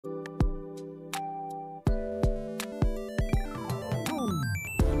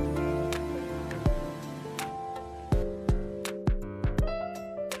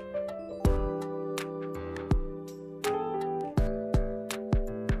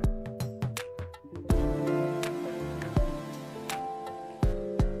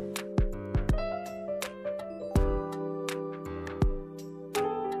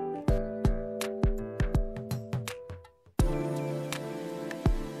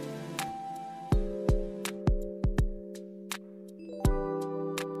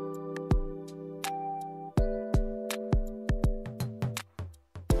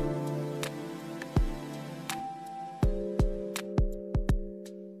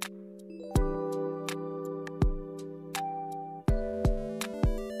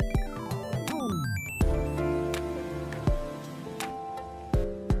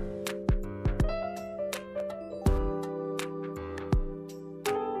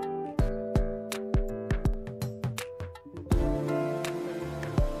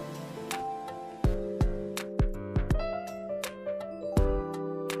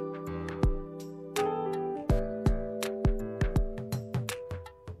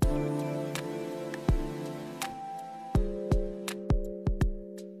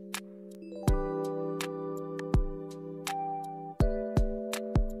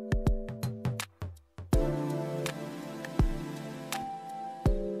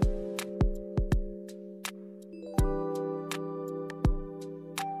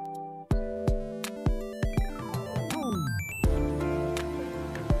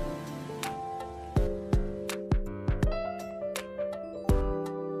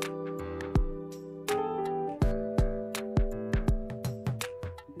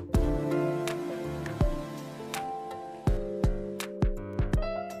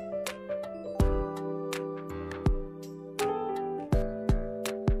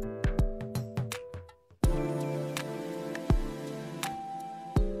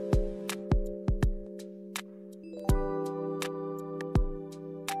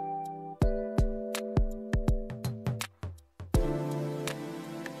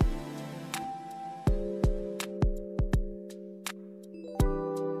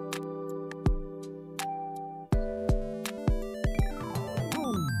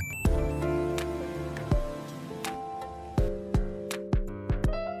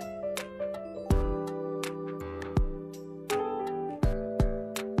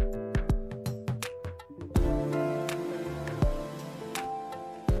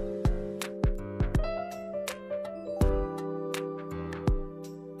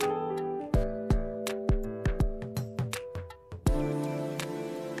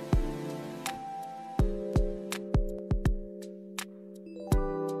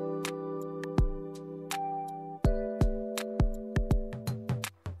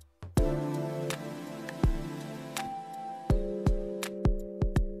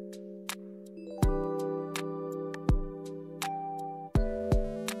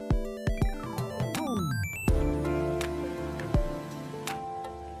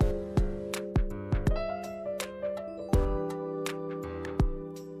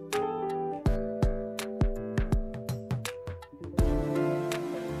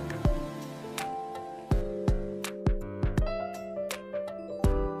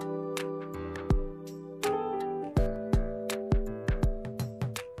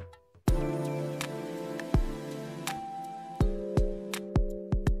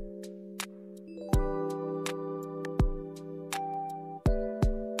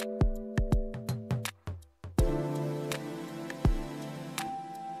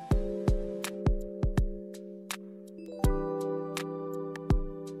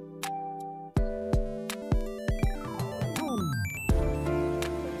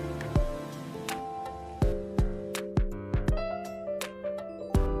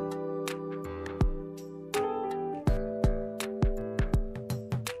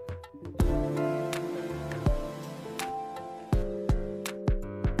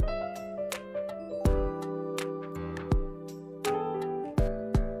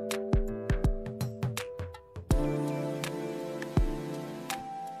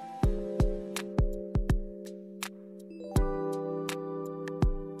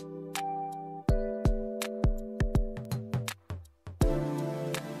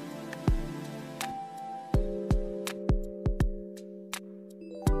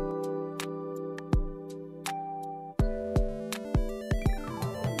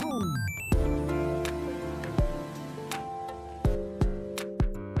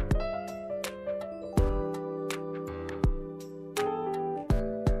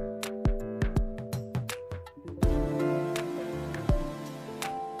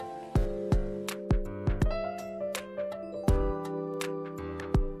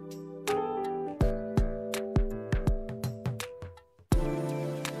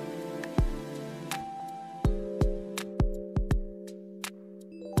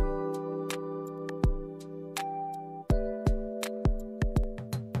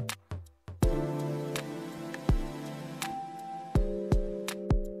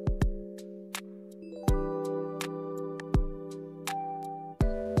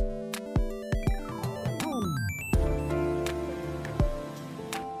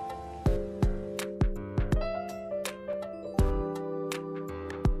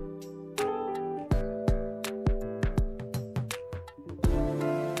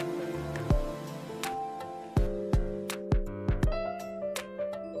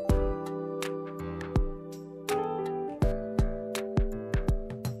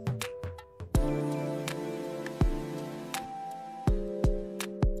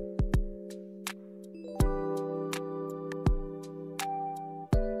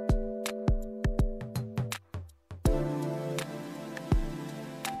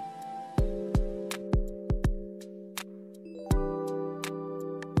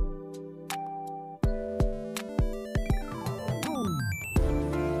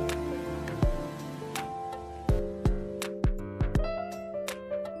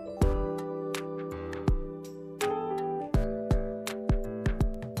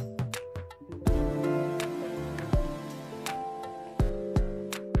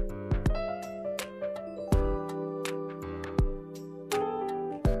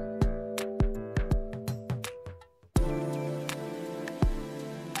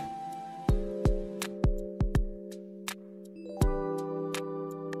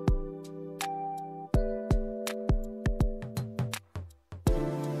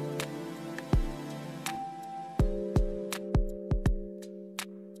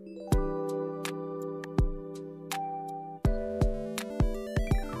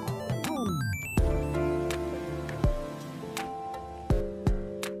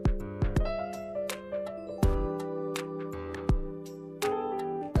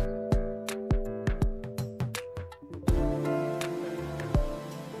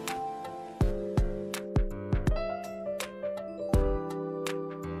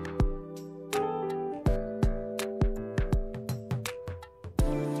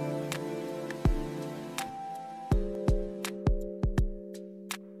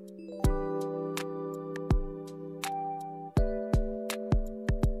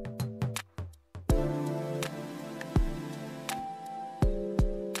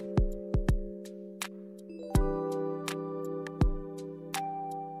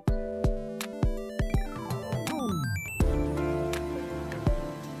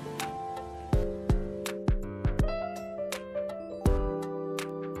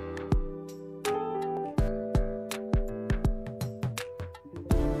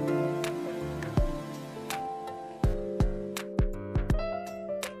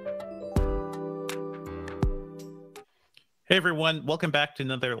Hey everyone, welcome back to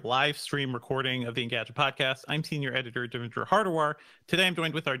another live stream recording of the Engadget Podcast. I'm Senior Editor Devendra Hardawar. Today I'm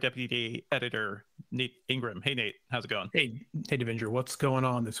joined with our Deputy Editor, Nate Ingram. Hey Nate, how's it going? Hey Devendra, what's going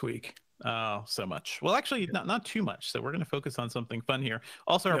on this week? Oh, so much. Well, actually, not too much. So we're going to focus on something fun here.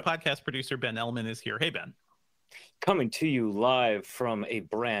 Also, our podcast producer, Ben Ellman, is here. Hey, Ben. Coming to you live from a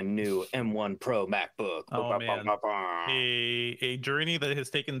brand new M1 Pro MacBook. Oh, man. A journey that has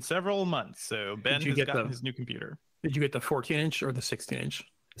taken several months. So Ben has gotten his new computer. Did you get the 14-inch or the 16-inch?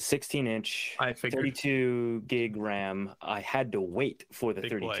 16-inch, I figured. 32 gig RAM. I had to wait for the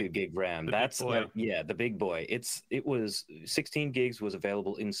 32 gig RAM. That's the big boy. It was 16 gigs was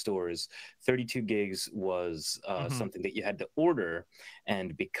available in stores. 32 gigs was something that you had to order.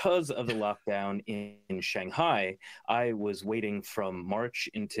 And because of the lockdown in Shanghai, I was waiting from March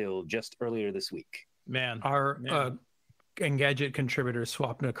until just earlier this week. Our Engadget contributor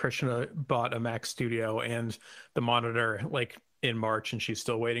Swapna Krishna bought a Mac Studio and the monitor in March, and she's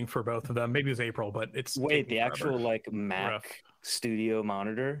still waiting for both of them. Maybe it was April, but it's the actual Mac Studio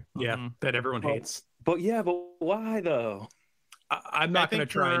monitor. Yeah, that everyone hates. But why though? I'm not going to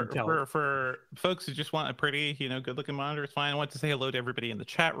try and tell. For folks who just want a pretty, good looking monitor, it's fine. I want to say hello to everybody in the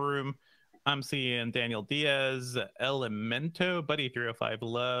chat room. I'm seeing Daniel Diaz, Elemento, Buddy 305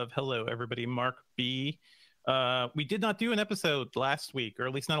 Love. Hello everybody. Mark B. We did not do an episode last week, or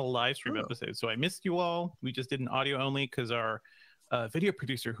at least not a live stream episode, so I missed you all. We just did an audio only because our video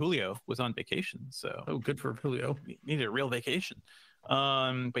producer Julio was on vacation. So good for Julio. We needed a real vacation.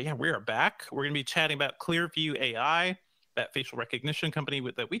 But yeah, we are back. We're gonna be chatting about Clearview AI, that facial recognition company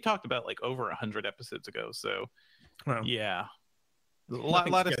that we talked about over 100 episodes ago. So yeah, a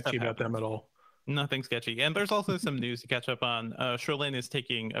lot of stuff about them at all. Nothing sketchy. And there's also some news to catch up on. Sherlyn is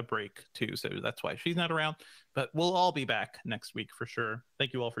taking a break too, so that's why she's not around. But we'll all be back next week for sure.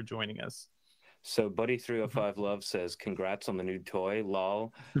 Thank you all for joining us. So Buddy 305 Love says, congrats on the new toy,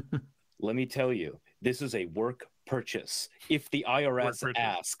 lol. Let me tell you, this is a work purchase. If the IRS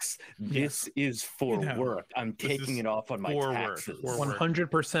asks, this is for work. I'm taking it off on my taxes.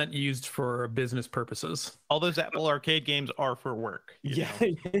 100% used for business purposes. All those Apple Arcade games are for work. Yeah.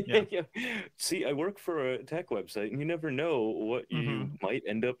 See, I work for a tech website, and you never know what you might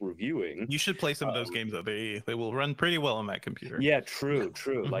end up reviewing. You should play some of those games, though. They will run pretty well on that computer. Yeah, true.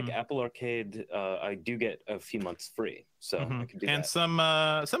 Like Apple Arcade, I do get a few months free. So I can do and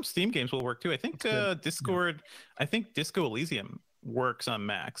that. some Steam games will work too. I think Discord, I think Disco Elysium works on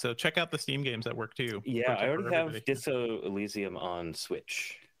Mac. So check out the Steam games that work too. Yeah, I already have Disco Elysium on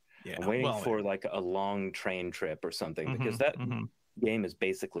Switch. Yeah, I'm waiting for a long train trip or something because that game is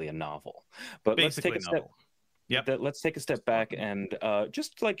basically a novel. But let's take a step. Let's take a step back and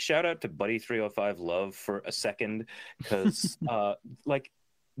just shout out to Buddy 305 Love for a second, because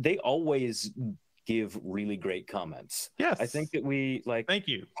they always give really great comments. Yes, I think that we thank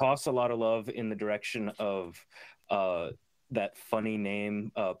you. Toss a lot of love in the direction of that funny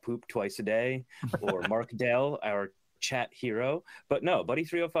name, Poop Twice a Day, or Mark Dell, our chat hero. But no, Buddy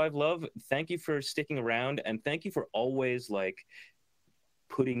 305 Love, thank you for sticking around, and thank you for always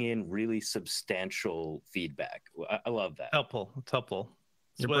putting in really substantial feedback. I love that. It's helpful.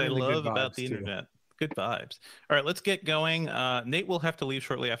 It's what I love about the internet. Good vibes. All right, let's get going. Nate will have to leave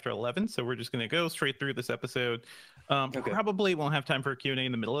shortly after 11, so we're just going to go straight through this episode. Probably won't have time for a Q&A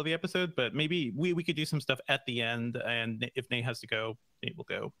in the middle of the episode, but maybe we could do some stuff at the end, and if Nate has to go, Nate will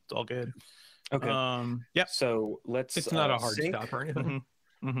go. It's all good. Okay. So let's... It's not a hard stop or anything.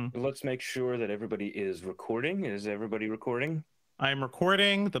 Let's make sure that everybody is recording. Is everybody recording? I'm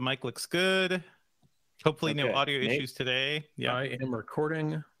recording. The mic looks good. Hopefully no audio issues today. Yeah, I am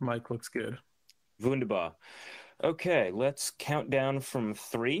recording. Mic looks good. Wunderbar. Okay, let's count down from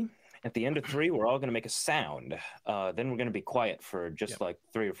 3. At the end of 3, we're all going to make a sound. Then we're going to be quiet for just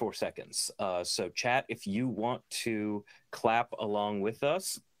 3 or 4 seconds. So chat, if you want to clap along with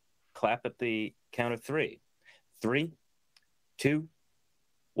us, clap at the count of 3. 3, 2,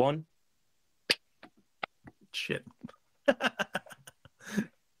 1. Shit.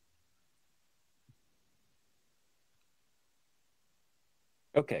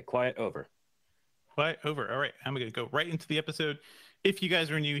 Okay, quiet over. Quiet over. All right, I'm going to go right into the episode. If you guys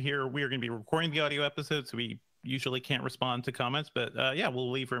are new here, we are going to be recording the audio episode, so we usually can't respond to comments, but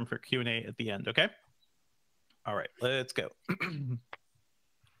we'll leave room for Q&A at the end, okay? All right, let's go.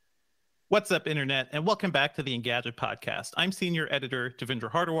 What's up, Internet, and welcome back to the Engadget Podcast. I'm Senior Editor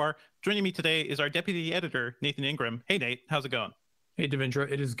Devendra Hardawar. Joining me today is our Deputy Editor, Nathan Ingram. Hey, Nate, how's it going? Hey, Devendra,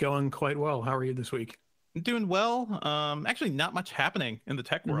 it is going quite well. How are you this week? Doing well. Actually, not much happening in the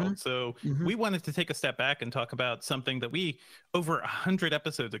tech world. So we wanted to take a step back and talk about something that we, over 100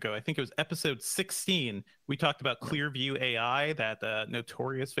 episodes ago, I think it was episode 16, we talked about Clearview AI, that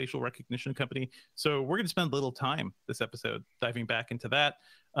notorious facial recognition company. So we're going to spend a little time this episode diving back into that.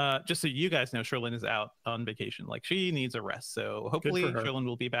 Just so you guys know, Sherlyn is out on vacation. Like, she needs a rest. So hopefully Sherlyn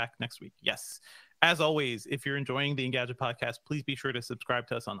will be back next week. Yes. As always, if you're enjoying the Engadget podcast, please be sure to subscribe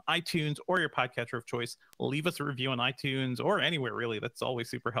to us on iTunes or your podcatcher of choice. Leave us a review on iTunes or anywhere, really. That's always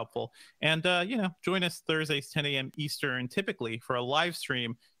super helpful. And, join us Thursdays, 10 a.m. Eastern, typically for a live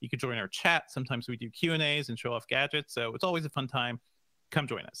stream. You can join our chat. Sometimes we do Q&As and show off gadgets. So it's always a fun time. Come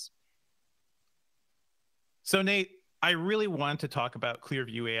join us. So, Nate, I really wanted to talk about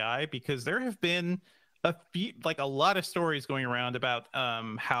Clearview AI because there have been a lot of stories going around about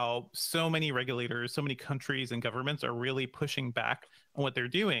how so many regulators, so many countries and governments are really pushing back on what they're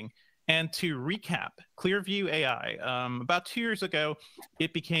doing. And to recap, Clearview AI, about 2 years ago,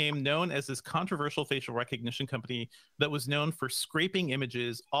 it became known as this controversial facial recognition company that was known for scraping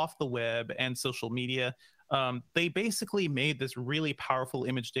images off the web and social media. They basically made this really powerful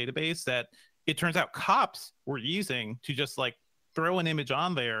image database that it turns out cops were using to just like throw an image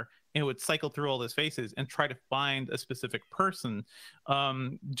on there, and it would cycle through all those faces and try to find a specific person.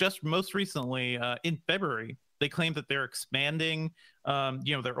 Just most recently, in February, they claimed that they're expanding,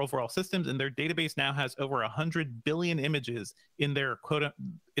 their overall systems, and their database now has over 100 billion images in their quote.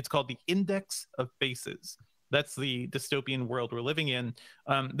 It's called the Index of Faces. That's the dystopian world we're living in.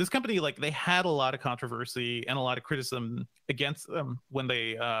 This company, they had a lot of controversy and a lot of criticism against them when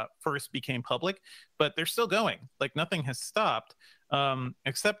they first became public, but they're still going. Nothing has stopped,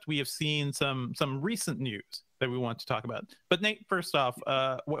 except we have seen some recent news that we want to talk about. But Nate, first off,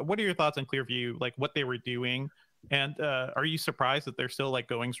 what are your thoughts on Clearview, what they were doing? And are you surprised that they're still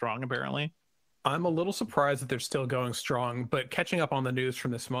going strong, apparently? I'm a little surprised that they're still going strong, but catching up on the news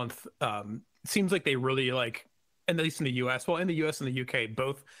from this month, it seems like they really at least in the US, in the US and the UK,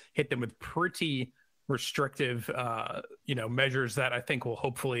 both hit them with pretty restrictive, measures that I think will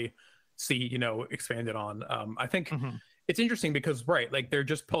hopefully see, expanded on. I think it's interesting because, they're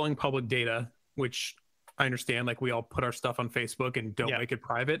just pulling public data, which I understand, we all put our stuff on Facebook and don't make it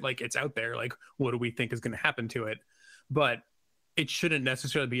private. It's out there. What do we think is going to happen to it? But it shouldn't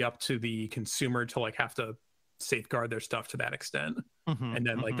necessarily be up to the consumer to have to safeguard their stuff to that extent. And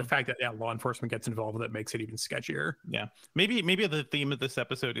then the fact that law enforcement gets involved with it makes it even sketchier. Maybe the theme of this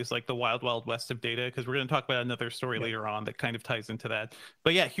episode is the wild west of data, because we're going to talk about another story later on that kind of ties into that.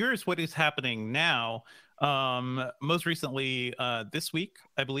 But here's what is happening now. Most recently, this week,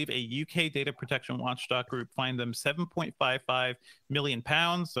 I believe a UK data protection watchdog group fined them £7.55 million,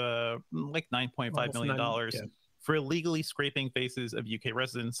 $9.5 million, for illegally scraping faces of UK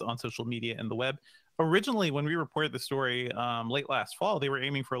residents on social media and the web. Originally, when we reported the story late last fall, they were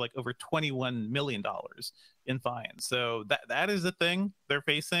aiming for over $21 million in fines. So that is the thing they're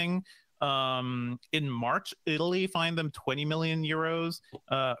facing. In March, Italy fined them 20 million euros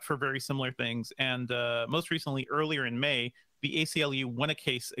for very similar things. And most recently, earlier in May, the ACLU won a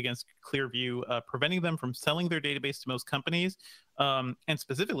case against Clearview, preventing them from selling their database to most companies. And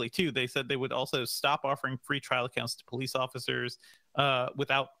specifically, too, they said they would also stop offering free trial accounts to police officers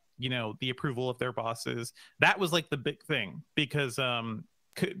without the approval of their bosses. That was the big thing, because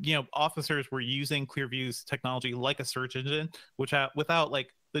officers were using Clearview's technology like a search engine, which without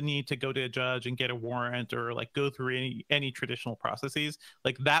the need to go to a judge and get a warrant or go through any traditional processes.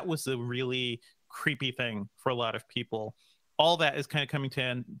 That was a really creepy thing for a lot of people. All that is kind of coming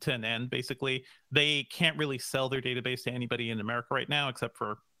to an end. Basically, they can't really sell their database to anybody in America right now, except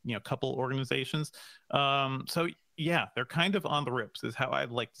for a couple organizations. So yeah, they're kind of on the rips, is how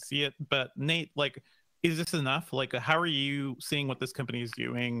I'd like to see it. But Nate, is this enough? How are you seeing what this company is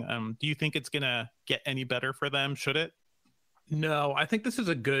doing? Do you think it's gonna get any better for them? Should it? No, I think this is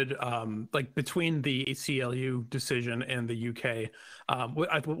a good, between the ACLU decision and the UK,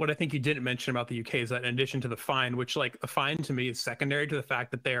 what I think you didn't mention about the UK is that in addition to the fine, which the fine to me is secondary to the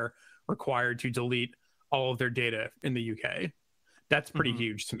fact that they're required to delete all of their data in the UK. That's pretty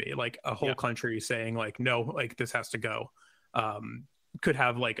huge to me. A whole country saying no, this has to go, could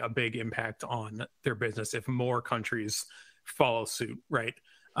have a big impact on their business if more countries follow suit, right?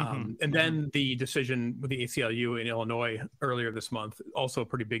 And then the decision with the ACLU in Illinois earlier this month, also a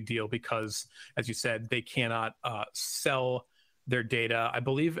pretty big deal because, as you said, they cannot sell their data. I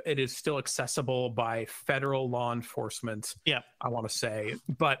believe it is still accessible by federal law enforcement. I want to say,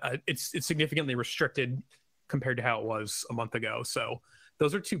 but it's significantly restricted compared to how it was a month ago. So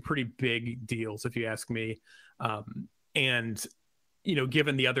those are two pretty big deals, if you ask me. And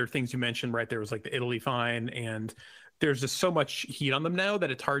given the other things you mentioned, right, there was like the Italy fine, and there's just so much heat on them now that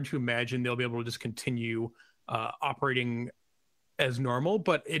it's hard to imagine they'll be able to just continue operating as normal.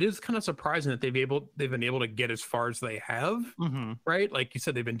 But it is kind of surprising that they've been able to get as far as they have, right? Like you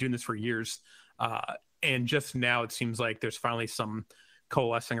said, they've been doing this for years, and just now it seems like there's finally some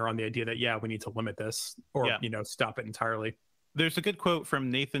coalescing around the idea that we need to limit this or stop it entirely. There's a good quote from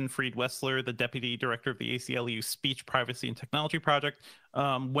Nathan Fried-Wessler, the deputy director of the ACLU Speech, Privacy, and Technology Project.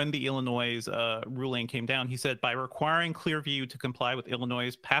 When the Illinois ruling came down, he said, by requiring Clearview to comply with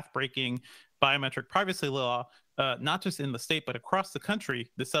Illinois' path-breaking biometric privacy law, not just in the state, but across the country,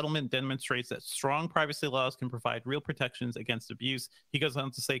 the settlement demonstrates that strong privacy laws can provide real protections against abuse. He goes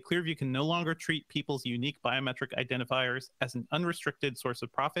on to say, Clearview can no longer treat people's unique biometric identifiers as an unrestricted source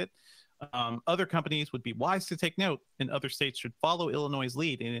of profit. Other companies would be wise to take note, and other states should follow Illinois'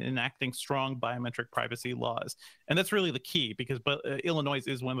 lead in enacting strong biometric privacy laws. And that's really the key, because Illinois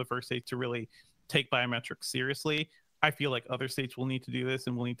is one of the first states to really take biometrics seriously. I feel like other states will need to do this,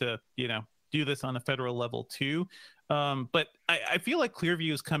 and we'll need to, do this on a federal level too. But I feel like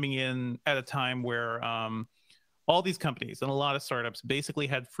Clearview is coming in at a time where all these companies and a lot of startups basically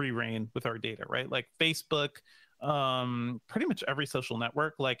had free reign with our data, right? Like Facebook, pretty much every social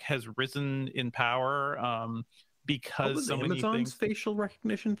network has risen in power because so many Amazon's facial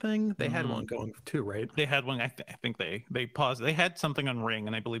recognition thing, they had one going too, right? They had one. I think they paused. They had something on Ring,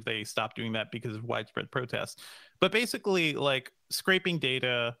 and I believe they stopped doing that because of widespread protests. But basically, scraping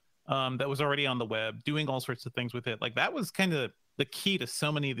data that was already on the web, doing all sorts of things with it, that was kind of the key to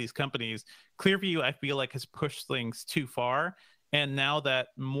so many of these companies. Clearview, I feel like, has pushed things too far. And now that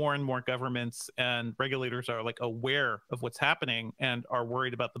more and more governments and regulators are aware of what's happening and are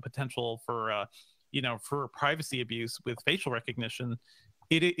worried about the potential for, for privacy abuse with facial recognition,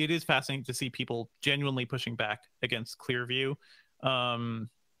 it is fascinating to see people genuinely pushing back against Clearview.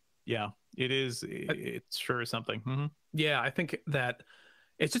 It is. It sure is something. Yeah, I think that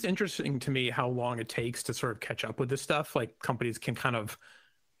it's just interesting to me how long it takes to sort of catch up with this stuff. Companies can kind of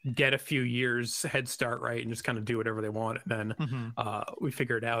get a few years head start, right, and just kind of do whatever they want, and then we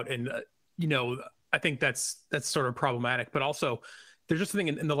figure it out. And I think that's sort of problematic. But also, there's just something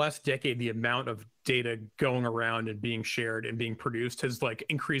in the last decade, the amount of data going around and being shared and being produced has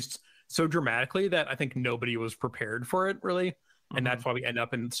increased so dramatically that I think nobody was prepared for it, really. And that's why we end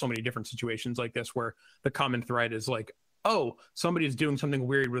up in so many different situations like this, where the common thread is oh, somebody's doing something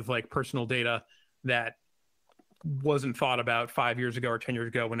weird with personal data that wasn't thought about 5 years ago or 10 years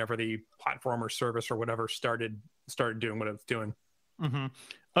ago, whenever the platform or service or whatever started doing what it's doing.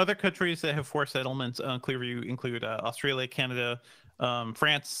 Other countries that have forced settlements on Clearview include Australia, Canada,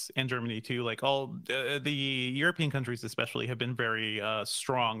 France, and Germany too. All the European countries especially have been very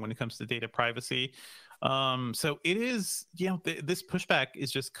strong when it comes to data privacy. So it is, this pushback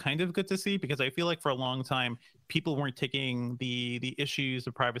is just kind of good to see, because I feel like for a long time people weren't taking the issues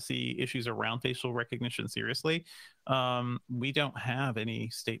of privacy issues around facial recognition seriously. We don't have any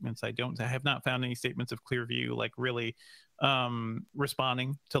statements. I have not found any statements of Clearview really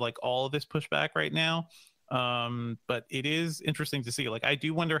responding to all of this pushback right now. But it is interesting to see. I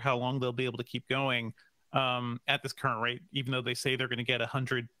do wonder how long they'll be able to keep going at this current rate, even though they say they're going to get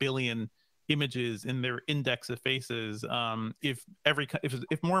 100 billion images in their index of faces. If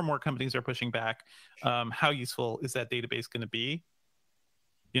more and more companies are pushing back, how useful is that database going to be?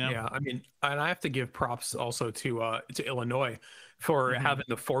 Yeah, I mean, and I have to give props also to Illinois for having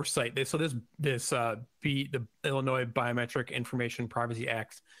the foresight. The Illinois Biometric Information Privacy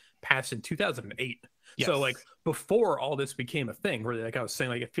Act passed in 2008. Yes. So before all this became a thing, where I was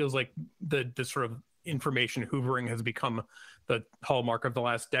saying, it feels like the sort of information hoovering has become the hallmark of the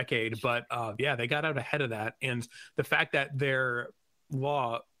last decade. But they got out ahead of that, and the fact that their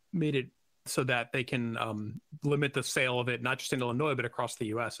law made it so that they can limit the sale of it not just in Illinois but across the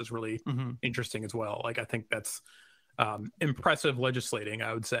U.S. is really interesting as well. I think that's impressive legislating,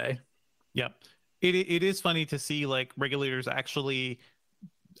 I would say. Yep. It is funny to see regulators actually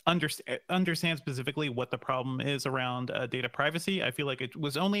understand specifically what the problem is around data privacy. I feel like it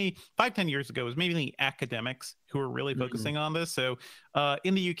was only 5-10 years ago, it was mainly academics who were really focusing on this. So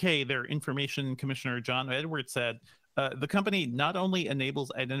in the UK, their information commissioner, John Edwards, said the company not only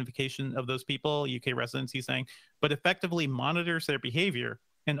enables identification of those people, UK residents, he's saying, but effectively monitors their behavior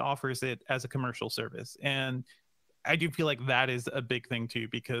and offers it as a commercial service. And I do feel like that is a big thing too,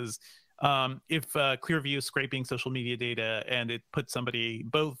 because if Clearview is scraping social media data and it puts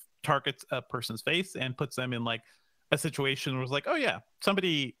both targets a person's face and puts them in a situation where it's oh yeah,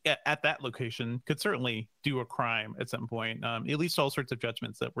 somebody at that location could certainly do a crime at some point. It leads to all sorts of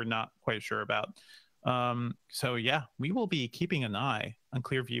judgments that we're not quite sure about. So yeah, we will be keeping an eye on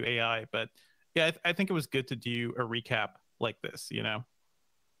Clearview AI. But yeah, I think it was good to do a recap like this, you know?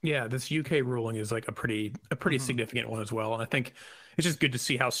 Yeah, this UK ruling is like a pretty significant one as well. And I think it's just good to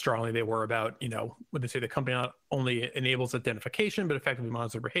see how strongly they were about, you know, when they say the company not only enables identification, but effectively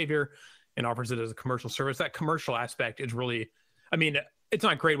monitors their behavior and offers it as a commercial service. That commercial aspect is really, I mean, it's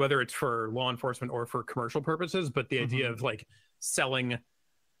not great whether it's for law enforcement or for commercial purposes, but the idea of like selling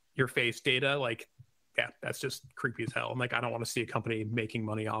your face data, like, yeah, that's just creepy as hell. And like, I don't want to see a company making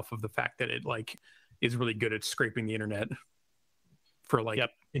money off of the fact that it like is really good at scraping the internet for like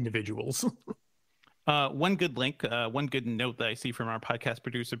individuals. One good link, one good note that I see from our podcast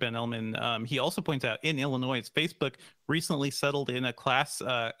producer, Ben Ellman, he also points out in Illinois, Facebook recently settled in a class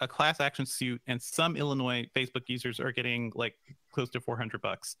action suit, and some Illinois Facebook users are getting like close to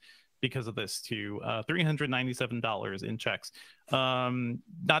 $400 because of this, to $397 in checks.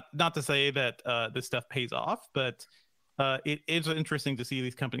 Not to say that this stuff pays off, but it is interesting to see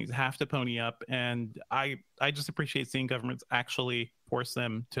these companies have to pony up, and I just appreciate seeing governments actually force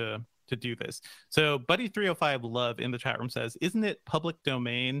them to do this. So Buddy305 Love in the chat room says, isn't it public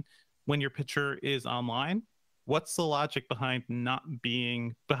domain when your picture is online? What's the logic behind it not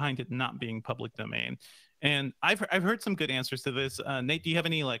being public domain? And I've heard some good answers to this. Nate, do you have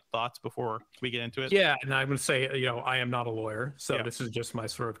any like thoughts before we get into it? Yeah, and I would say, you know, I am not a lawyer, so this is just my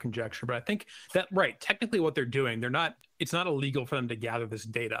sort of conjecture. But I think that, right, technically what they're doing, it's not illegal for them to gather this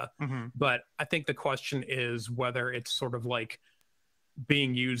data. But I think the question is whether it's sort of like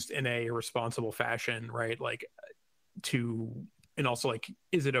being used in a responsible fashion, right? Like and also like,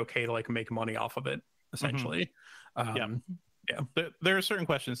 is it okay to like make money off of it, essentially? Yeah, there are certain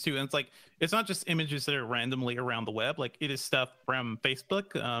questions too, and it's like, it's not just images that are randomly around the web. Like, it is stuff from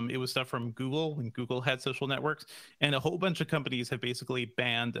Facebook, it was stuff from Google when Google had social networks, and a whole bunch of companies have basically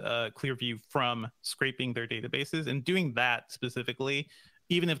banned Clearview from scraping their databases and doing that specifically.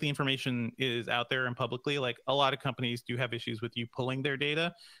 Even if the information is out there and publicly, like, a lot of companies do have issues with you pulling their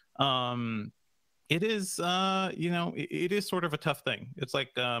data. It is it is sort of a tough thing. It's like,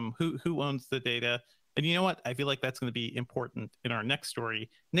 who owns the data? And you know what? I feel like that's going to be important in our next story.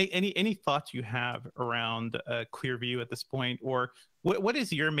 Nate, any thoughts you have around Clearview at this point, or what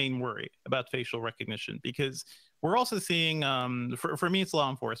is your main worry about facial recognition? Because we're also seeing, for me, it's law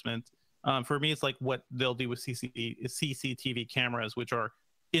enforcement. For me, it's like what they'll do with CCTV cameras, which are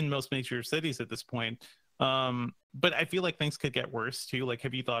in most major cities at this point. But I feel like things could get worse too. Like,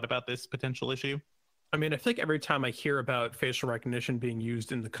 have you thought about this potential issue? I mean, I think every time I hear about facial recognition being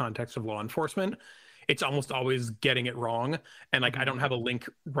used in the context of law enforcement, it's almost always getting it wrong. And like, I don't have a link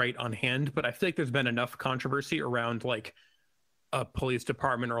right on hand, but I feel like there's been enough controversy around like a police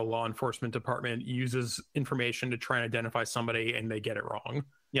department or a law enforcement department uses information to try and identify somebody and they get it wrong.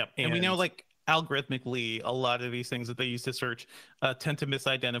 Yep. And we know, like, algorithmically, a lot of these things that they use to search tend to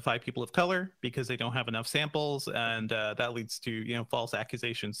misidentify people of color because they don't have enough samples, and that leads to, you know, false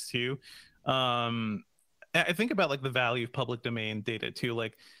accusations too. I think about like the value of public domain data too.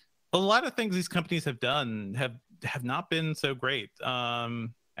 Like, a lot of things these companies have done have not been so great. I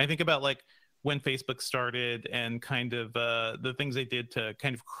think about like when Facebook started and kind of the things they did to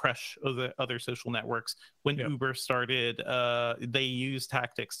kind of crush other social networks. When Uber started, they used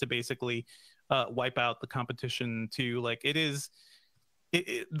tactics to basically wipe out the competition too. Like,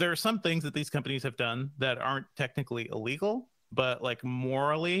 there are some things that these companies have done that aren't technically illegal, but like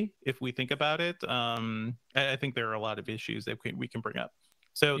morally, if we think about it, I think there are a lot of issues that we can bring up.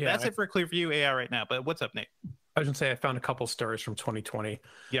 So that's it for Clearview AI right now. But what's up, Nate? I was going to say, I found a couple stories from 2020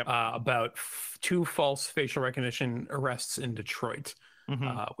 about two false facial recognition arrests in Detroit,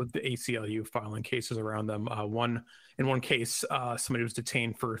 with the ACLU filing cases around them. In one case, somebody was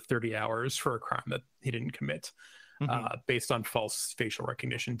detained for 30 hours for a crime that he didn't commit, based on false facial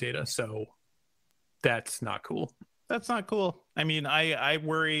recognition data. So that's not cool. That's not cool. I mean, I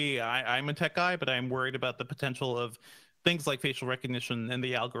worry. I'm a tech guy, but I'm worried about the potential of things like facial recognition and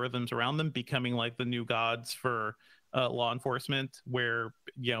the algorithms around them becoming like the new gods for law enforcement, where,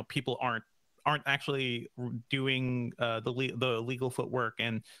 you know, people aren't actually doing the legal footwork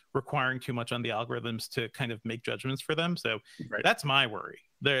and requiring too much on the algorithms to kind of make judgments for them. So that's my worry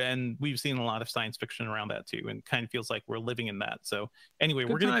there. And we've seen a lot of science fiction around that too, and kind of feels like we're living in that. So anyway,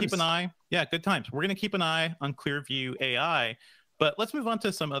 we're going to keep an eye. Yeah, good times. We're going to keep an eye on Clearview AI, but let's move on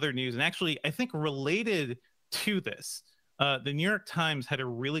to some other news. And actually, I think related to this, the New York Times had a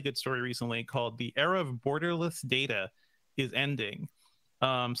really good story recently called "The Era of Borderless Data is Ending."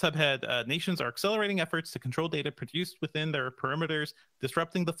 Subhead, nations are accelerating efforts to control data produced within their perimeters,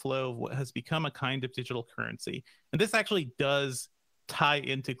 disrupting the flow of what has become a kind of digital currency. And this actually does tie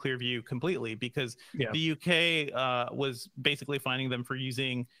into Clearview completely, because the UK was basically finding them for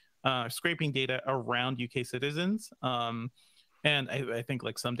using scraping data around UK citizens, and I think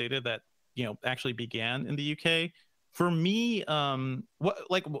like some data that actually began in the UK. For me,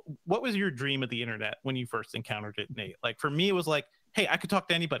 what was your dream of the internet when you first encountered it, Nate? Like for me, it was like, hey, I could talk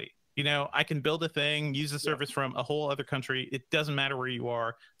to anybody. I can build a thing, use a service from a whole other country. It doesn't matter where you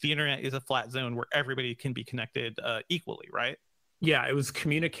are. The internet is a flat zone where everybody can be connected equally, right? Yeah, it was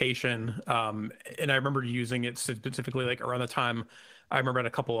communication. And I remember using it specifically like around the time I remember had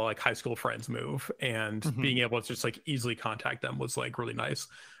a couple of like high school friends move, and being able to just like easily contact them was like really nice.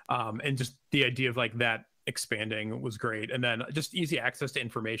 And just the idea of like that expanding was great. And then just easy access to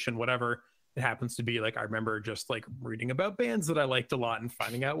information, whatever it happens to be. Like I remember just like reading about bands that I liked a lot and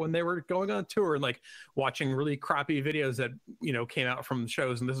finding out when they were going on tour, and like watching really crappy videos that came out from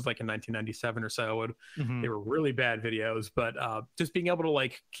shows. And this is like in 1997 or so, and they were really bad videos, but just being able to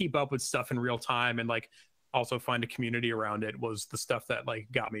like keep up with stuff in real time and like also find a community around it was the stuff that like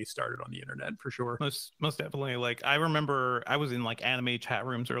got me started on the internet for sure. Most definitely. Like I remember I was in like anime chat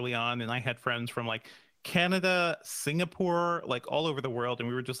rooms early on, and I had friends from like Canada, Singapore, like all over the world, and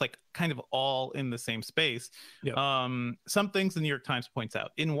we were just like kind of all in the same space. Some things the New York Times points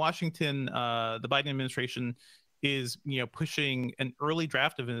out in Washington, the Biden administration is pushing an early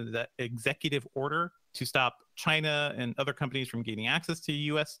draft of an executive order to stop China and other companies from gaining access to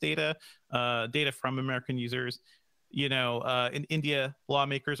US data from American users. In India,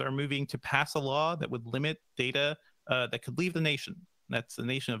 lawmakers are moving to pass a law that would limit data that could leave the nation. That's a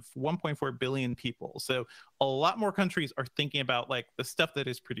nation of 1.4 billion people. So a lot more countries are thinking about like the stuff that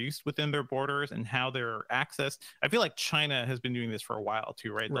is produced within their borders and how they're accessed. I feel like China has been doing this for a while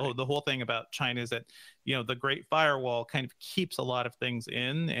too, right? The whole thing about China is that, the Great Firewall kind of keeps a lot of things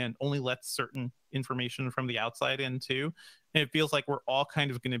in and only lets certain information from the outside in too. And it feels like we're all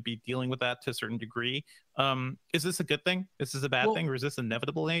kind of going to be dealing with that to a certain degree. Is this a good thing? Is this a bad thing? Or is this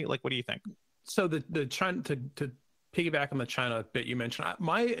inevitable, Nate? Like, what do you think? So the China, to piggyback on the China bit you mentioned,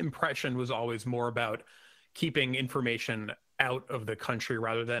 my impression was always more about keeping information out of the country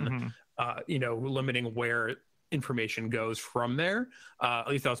rather than limiting where information goes from there. At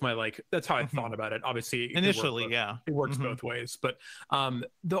least that was my that's how I thought about it. Obviously initially it works both ways, but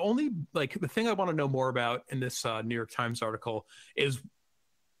the only the thing I want to know more about in this New York Times article is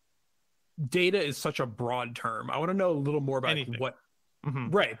data is such a broad term. I want to know a little more about what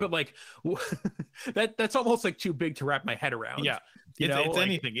right, but that's almost like too big to wrap my head around. It's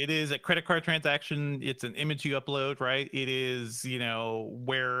anything. It is a credit card transaction, it's an image you upload, right? It is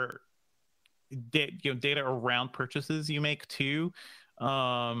where data around purchases you make too.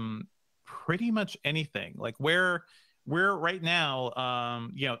 Pretty much anything. Like where right now,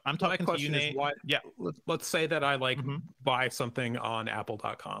 I'm talking to you, Nate. Why, let's say that I buy something on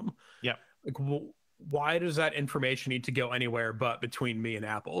apple.com. Why does that information need to go anywhere but between me and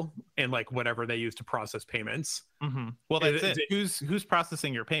Apple and whatever they use to process payments? Well, that's it. Who's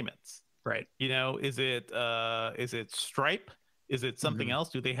processing your payments? Right. Is it Stripe? Is it something else?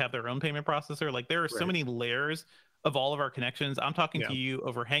 Do they have their own payment processor? Like there are so many layers of all of our connections. I'm talking to you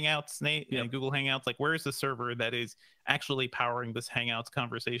over Hangouts, Nate, and Google Hangouts. Like, where is the server that is actually powering this Hangouts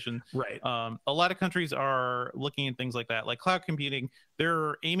conversation? Right. A lot of countries are looking at things like that, like cloud computing.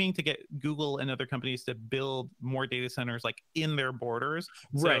 They're aiming to get Google and other companies to build more data centers like in their borders,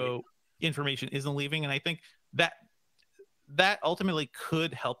 so information isn't leaving. And I think that ultimately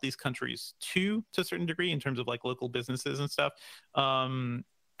could help these countries too, to a certain degree, in terms of like local businesses and stuff.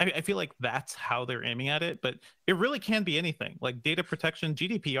 I feel like that's how they're aiming at it, but it really can be anything. Like data protection,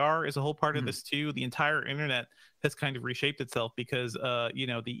 GDPR is a whole part of this too. The entire internet has kind of reshaped itself because,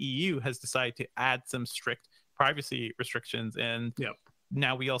 the EU has decided to add some strict privacy restrictions, and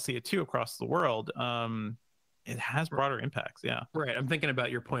now we all see it too across the world. It has broader impacts. Yeah. Right. I'm thinking about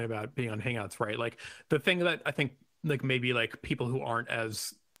your point about being on Hangouts, right? Like the thing that I think maybe people who aren't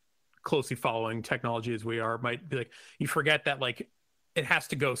as closely following technology as we are might be you forget that it has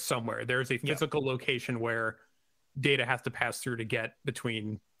to go somewhere. There's a physical location where data has to pass through to get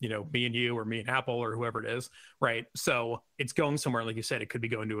between, me and you, or me and Apple, or whoever it is. Right. So it's going somewhere. Like you said, it could be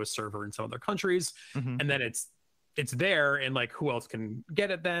going to a server in some other countries, and then it's there, and who else can get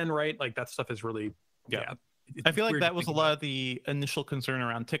it then? Right. That stuff is really, I feel like that was a lot of the initial concern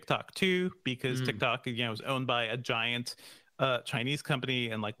around TikTok too, because TikTok, was owned by a giant Chinese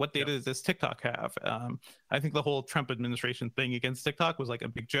company, and what data does this TikTok have? I think the whole Trump administration thing against TikTok was a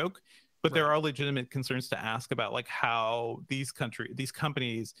big joke, but there are legitimate concerns to ask about how these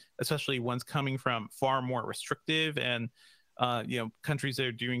companies, especially ones coming from far more restrictive and countries that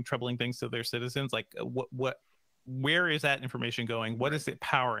are doing troubling things to their citizens, what where is that information going? What is it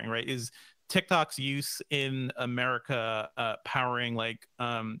powering, right? Is TikTok's use in America powering like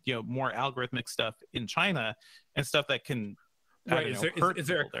more algorithmic stuff in China and stuff that can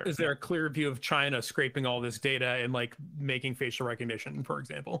is there a clear view of China scraping all this data and like making facial recognition, for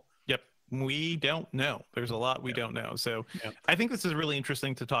example? Yep. We don't know. There's a lot we don't know. So I think this is really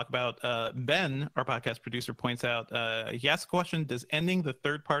interesting to talk about. Ben, our podcast producer, points out, he asked a question, does ending the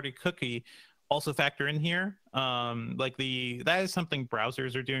third-party cookie also factor in here? That is something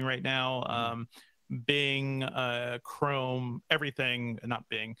browsers are doing right now. Bing, Chrome, everything, not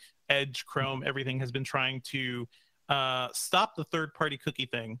Bing, Edge, Chrome, everything has been trying to stop the third-party cookie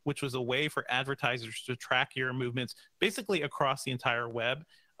thing, which was a way for advertisers to track your movements basically across the entire web.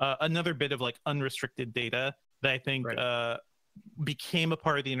 Another bit of like unrestricted data that I think became a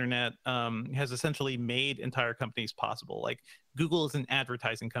part of the internet, has essentially made entire companies possible. Like Google is an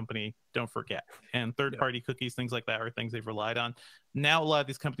advertising company, don't forget, and third-party cookies, things like that are things they've relied on. Now a lot of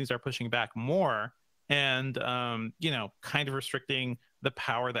these companies are pushing back more and kind of restricting the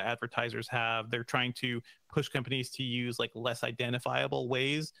power that advertisers have. They're trying to push companies to use like less identifiable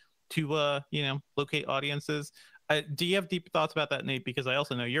ways to locate audiences. Do you have deep thoughts about that, Nate? Because I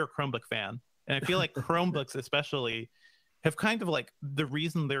also know you're a Chromebook fan, and I feel like Chromebooks especially have kind of like, the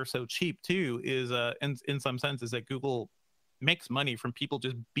reason they're so cheap too is in some sense is that Google makes money from people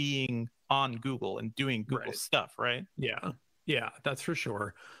just being on Google and doing Google stuff, right? Yeah, that's for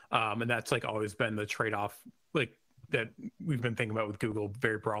sure. And that's like always been the trade-off like that we've been thinking about with Google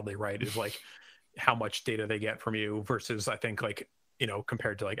very broadly, right? Is like how much data they get from you versus, I think, like,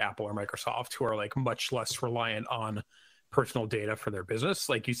 compared to like Apple or Microsoft, who are like much less reliant on personal data for their business.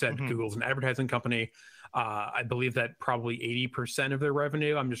 Like you said, Google's an advertising company. I believe that probably 80% of their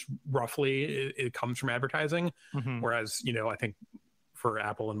revenue, I'm just roughly, it comes from advertising. Whereas, I think for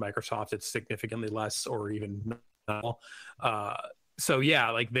Apple and Microsoft, it's significantly less or even not. So yeah,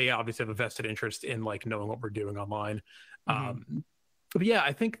 like they obviously have a vested interest in like knowing what we're doing online. But yeah,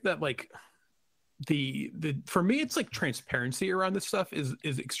 I think that like the for me, it's like transparency around this stuff is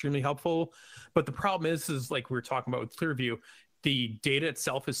extremely helpful. But the problem is like we were talking about with Clearview, the data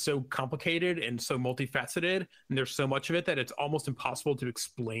itself is so complicated and so multifaceted, and there's so much of it that it's almost impossible to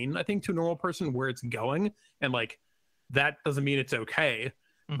explain, I think, to a normal person where it's going. And like that doesn't mean it's okay.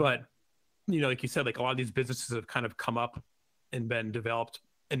 But like you said, like a lot of these businesses have kind of come up and been developed,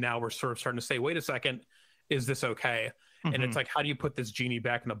 and now we're sort of starting to say, wait a second, is this okay? And it's like, how do you put this genie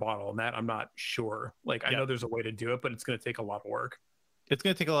back in the bottle? And that I'm not sure. Like, I know there's a way to do it, but it's going to take a lot of work. It's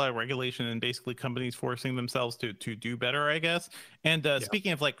going to take a lot of regulation and basically companies forcing themselves to do better, I guess. And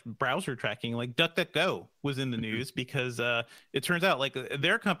speaking of like browser tracking, like DuckDuckGo was in the news because it turns out like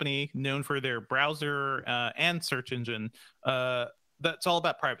their company, known for their browser and search engine, that's all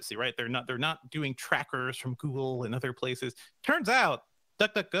about privacy, right? They're not doing trackers from Google and other places. Turns out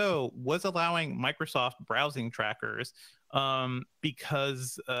DuckDuckGo was allowing Microsoft browsing trackers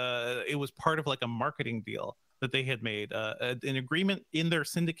because it was part of like a marketing deal that they had made, an agreement in their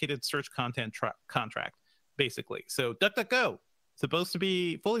syndicated search content contract, basically. So DuckDuckGo, supposed to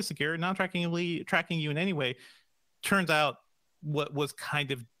be fully secure, not tracking you in any way, turns out what was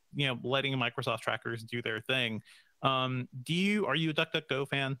kind of letting Microsoft trackers do their thing. Are you a DuckDuckGo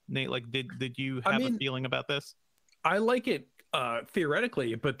fan, Nate? Like, did you have a feeling about this? I like it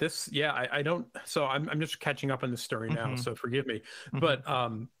theoretically, but this, I don't. So I'm just catching up on the story now, so forgive me. But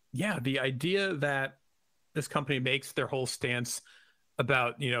the idea that this company makes their whole stance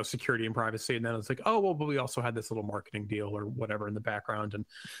about security and privacy, and then it's like, oh well, but we also had this little marketing deal or whatever in the background, and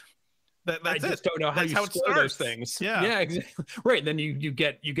I just don't know how you score those things. Yeah, exactly. Right. Then you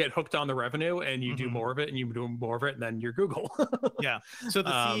get hooked on the revenue, and you do more of it, and you do more of it, and then you're Google. Yeah. So the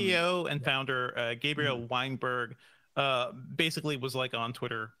CEO and founder, Gabriel Weinberg, basically was like on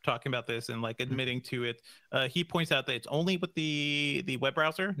Twitter talking about this and like admitting to it. He points out that it's only with the web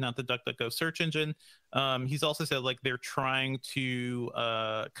browser, not the DuckDuckGo search engine. He's also said like they're trying to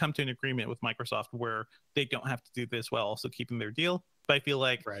come to an agreement with Microsoft where they don't have to do this while also keeping their deal. But I feel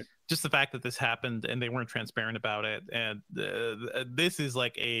like just the fact that this happened and they weren't transparent about it, and this is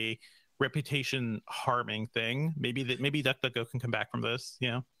like a reputation harming thing. Maybe DuckDuckGo can come back from this,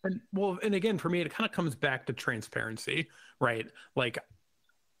 And again, for me, it kind of comes back to transparency, right? Like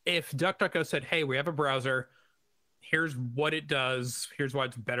if DuckDuckGo said, hey, we have a browser, here's what it does, here's why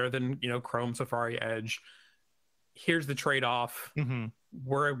it's better than Chrome, Safari, Edge, here's the trade-off.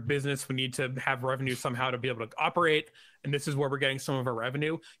 We're a business, we need to have revenue somehow to be able to operate, and this is where we're getting some of our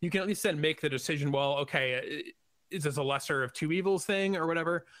revenue. You can at least then make the decision, well, okay, is this a lesser of two evils thing or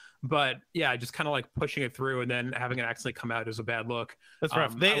whatever? But yeah, just kind of like pushing it through and then having it accidentally come out is a bad look. That's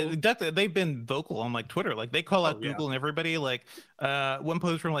rough. They've been vocal on like Twitter, like they call out Google and everybody. Like one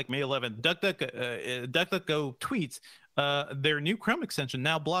post from like May 11th, DuckDuckGo tweets their new Chrome extension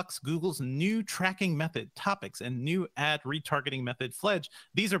now blocks Google's new tracking method, topics, and new ad retargeting method, Fledge.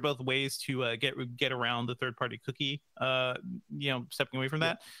 These are both ways to get around the third-party cookie, stepping away from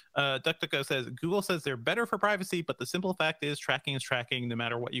that. DuckDuckGo says, Google says they're better for privacy, but the simple fact is tracking is tracking no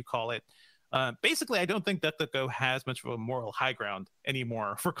matter what you call it. Basically, I don't think DuckDuckGo has much of a moral high ground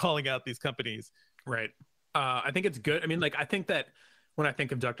anymore for calling out these companies. Right. I think it's good. I mean, like, I think that when I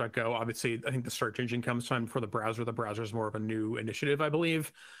think of DuckDuckGo, obviously, I think the search engine comes time before the browser. The browser is more of a new initiative, I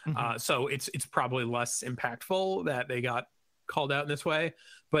believe. So it's probably less impactful that they got called out in this way,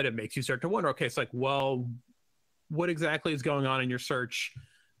 but it makes you start to wonder, okay, it's like, well, what exactly is going on in your search?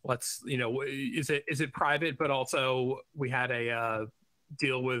 Let's, is it private, but also we had a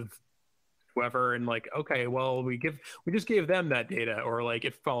deal with whoever, and like, okay, well, we just gave them that data, or like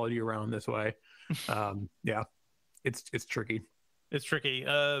it followed you around this way. Yeah, it's tricky. It's tricky.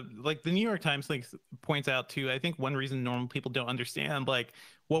 Like the New York Times points out too, I think one reason normal people don't understand like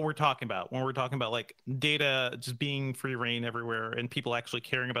what we're talking about when we're talking about like data just being free reign everywhere and people actually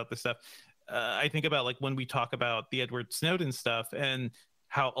caring about this stuff. I think about like when we talk about the Edward Snowden stuff and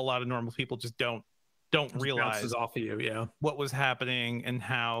how a lot of normal people just don't realize off of you, what was happening and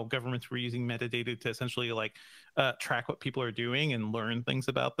how governments were using metadata to essentially like track what people are doing and learn things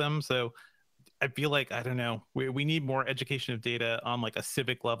about them. So I feel like, I don't know, we need more education of data on like a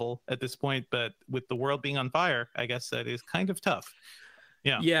civic level at this point, but with the world being on fire, I guess that is kind of tough.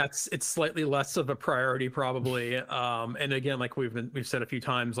 Yeah, it's slightly less of a priority probably. And again, like we've said a few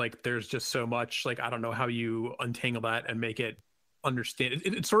times, like there's just so much, like I don't know how you untangle that and make it understand.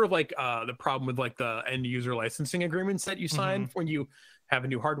 It's sort of like the problem with like the end user licensing agreements that you sign when you have a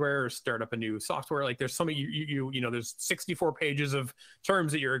new hardware or start up a new software. Like there's something there's 64 pages of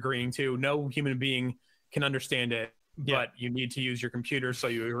terms that you're agreeing to. No human being can understand it, but you need to use your computer, so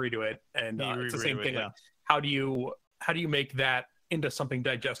you agree to it. And it's the same thing. Like, how do you make that into something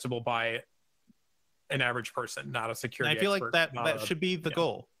digestible by an average person, not a security expert? I feel expert, like that should be the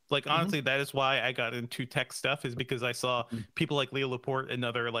goal. Like, honestly, that is why I got into tech stuff, is because I saw people like Leo Laporte and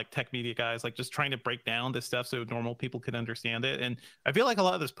other like tech media guys, like just trying to break down this stuff so normal people could understand it. And I feel like a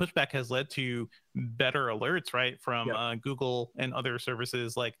lot of this pushback has led to better alerts, right? From Google and other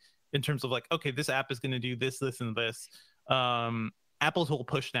services, like in terms of like, okay, this app is going to do this, this, and this. Apple's whole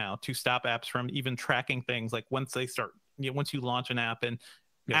push now to stop apps from even tracking things. Like once you launch an app and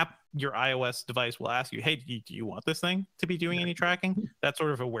your iOS device will ask you, hey, do you want this thing to be doing any tracking? That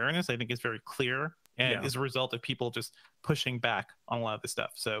sort of awareness, I think, is very clear and is a result of people just pushing back on a lot of this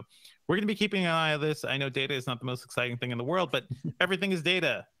stuff. So we're going to be keeping an eye on this. I know data is not the most exciting thing in the world, but everything is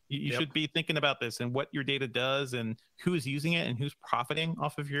data. You should be thinking about this and what your data does and who's using it and who's profiting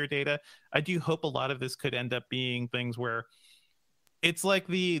off of your data. I do hope a lot of this could end up being things where it's like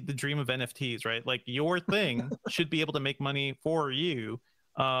the dream of NFTs, right? Like your thing should be able to make money for you.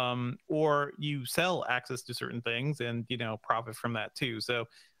 Or you sell access to certain things and profit from that too. So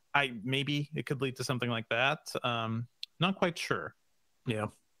maybe it could lead to something like that. Not quite sure.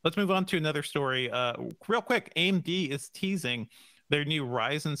 Let's move on to another story real quick. AMD is teasing their new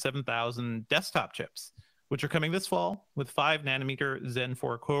Ryzen 7000 desktop chips, which are coming this fall with 5 nanometer Zen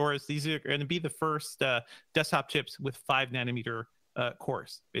 4 cores. These are going to be the first desktop chips with 5 nanometer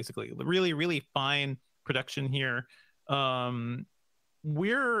cores, basically. Really, really fine production here.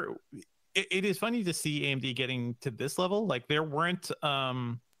 It is funny to see AMD getting to this level. Like there weren't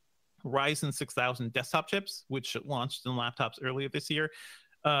Ryzen 6000 desktop chips, which launched in laptops earlier this year.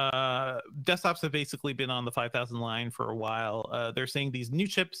 Desktops have basically been on the 5000 line for a while. They're saying these new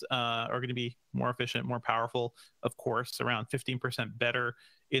chips are going to be more efficient, more powerful, of course, around 15% better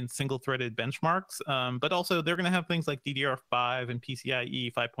in single-threaded benchmarks. But also they're going to have things like DDR5 and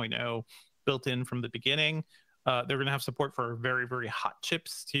PCIe 5.0 built in from the beginning. They're going to have support for very, very hot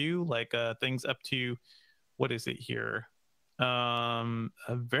chips too, like things up to, what is it here? A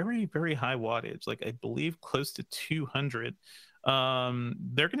very, very high wattage, like I believe close to 200.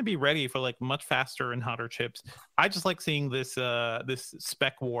 They're going to be ready for like much faster and hotter chips. I just like seeing this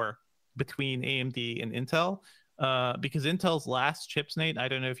spec war between AMD and Intel. Because Intel's last chips, Nate, I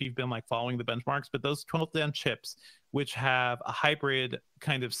don't know if you've been like following the benchmarks, but those 12th gen chips, which have a hybrid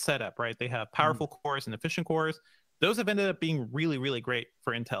kind of setup, right? They have powerful cores and efficient cores. Those have ended up being really, really great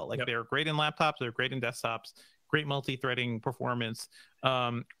for Intel. Like they're great in laptops, they're great in desktops, great multi-threading performance.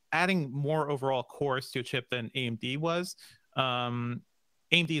 Adding more overall cores to a chip than AMD was. AMD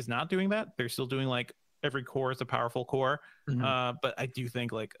is not doing that. They're still doing like every core is a powerful core. But I do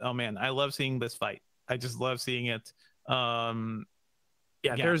think like, oh man, I love seeing this fight. I just love seeing it. I've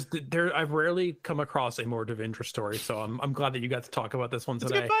rarely come across a more Devindra story, so I'm glad that you got to talk about this one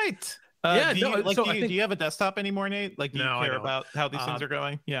today. It's a good fight. Do you have a desktop anymore, Nate? Like, do you care about how these things are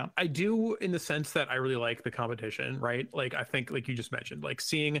going? Yeah, I do, in the sense that I really like the competition, right? Like, I think, like you just mentioned, like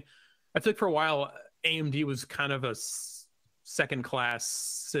seeing, I think for a while AMD was kind of a second class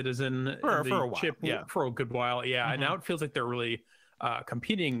citizen for a while. For a good while. And now it feels like they're really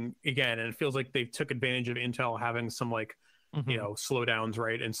competing again, and it feels like they took advantage of Intel having some like slowdowns,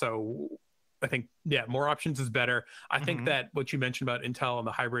 right? And so I think more options is better. I think that what you mentioned about Intel and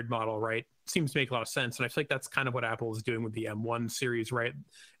the hybrid model, right, seems to make a lot of sense, and I feel like that's kind of what Apple is doing with the M1 series, right,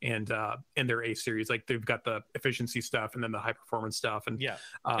 and their A series. Like, they've got the efficiency stuff and then the high performance stuff, and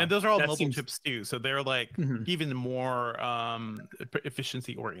and those are all mobile chips too, so they're like even more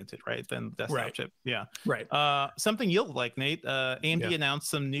efficiency oriented, right, than desktop chip. Something you'll like, Nate. AMD announced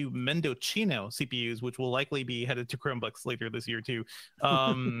some new Mendocino CPUs, which will likely be headed to Chromebooks later this year too.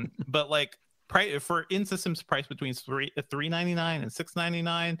 But like, for in-systems price between $399 and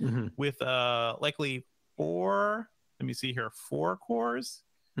 $699 with likely 4 cores.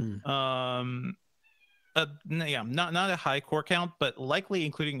 Not a high core count, but likely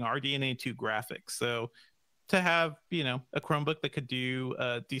including RDNA 2 graphics. So to have a Chromebook that could do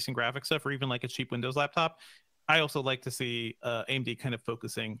decent graphic stuff, or even like a cheap Windows laptop, I also like to see AMD kind of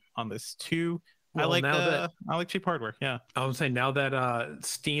focusing on this too. Well, I like cheap hardware. Yeah, I would say now that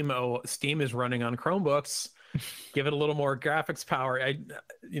Steam is running on Chromebooks, give it a little more graphics power. I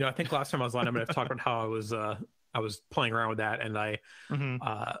think last time I was on, I'm going to talk about how I was playing around with that, and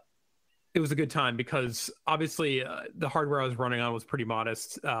it was a good time, because obviously the hardware I was running on was pretty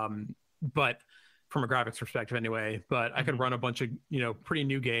modest, but from a graphics perspective anyway, but I could run a bunch of, pretty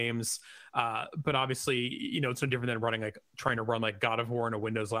new games. But obviously, it's no different than trying to run like God of War on a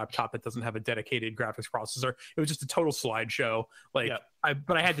Windows laptop that doesn't have a dedicated graphics processor. It was just a total slideshow. But I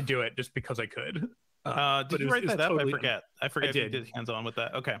had to do it just because I could. Did you write that up? I forget. I forget if you did hands-on with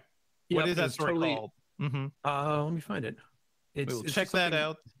that. Okay. What is that story called? Let me find it. Check that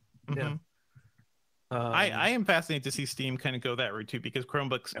out. Yeah. I am fascinated to see Steam kind of go that route too, because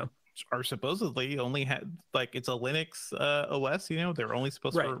Chromebooks are supposedly only had it's a Linux OS. They're only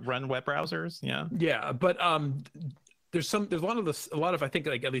supposed to run web browsers. But there's a lot of I think,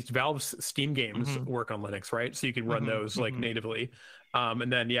 like, at least Valve's Steam games work on Linux, right? So you can run those like natively,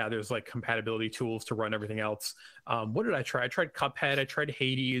 and then there's like compatibility tools to run everything else. What did I try? I tried Cuphead, I tried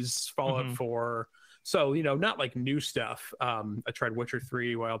Hades, Fallout 4. So, not like new stuff. I tried Witcher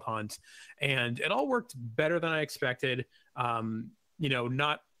 3, Wild Hunt, and it all worked better than I expected.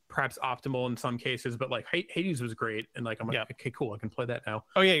 Not perhaps optimal in some cases, but like Hades was great, and like I'm like, okay, cool, I can play that now.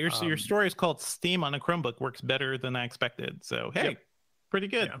 Oh yeah, your story is called Steam on a Chromebook works better than I expected. So hey, pretty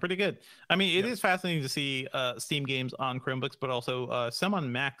good. I mean, it is fascinating to see Steam games on Chromebooks, but also some on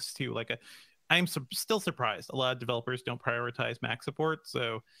Macs too. I'm still surprised a lot of developers don't prioritize Mac support.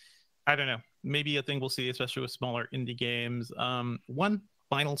 So I don't know, maybe a thing we'll see, especially with smaller indie games. One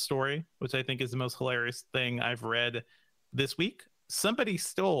final story, which I think is the most hilarious thing I've read this week. Somebody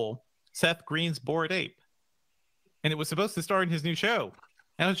stole Seth Green's Bored Ape, and it was supposed to star in his new show,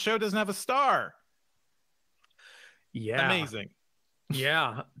 and the show doesn't have a star. Amazing.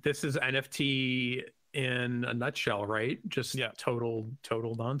 This is NFT in a nutshell, right? Just total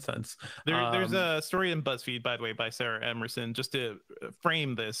nonsense. There's a story in BuzzFeed, by the way, by Sarah Emerson, just to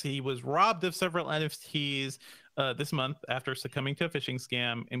frame this. He was robbed of several NFTs this month after succumbing to a phishing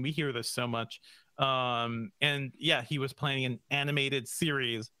scam, and we hear this so much. And he was planning an animated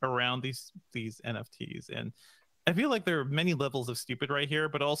series around these NFTs, and I feel like there are many levels of stupid right here,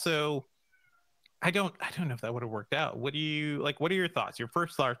 but also I don't know if that would have worked out. What are your thoughts? Your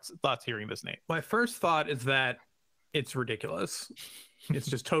first thoughts hearing this, Nate? My first thought is that it's ridiculous. It's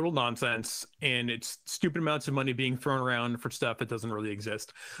just total nonsense, and it's stupid amounts of money being thrown around for stuff that doesn't really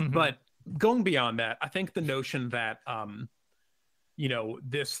exist. But going beyond that, I think the notion that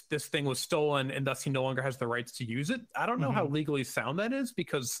this thing was stolen and thus he no longer has the rights to use it, I don't know how legally sound that is,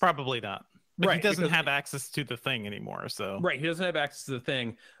 because probably not. He doesn't have access to the thing anymore. So he doesn't have access to the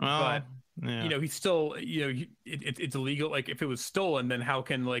thing. But he's still, it's illegal. Like, if it was stolen, then how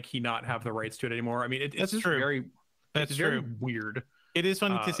can he not have the rights to it anymore? I mean, it's just true. That's very weird. It is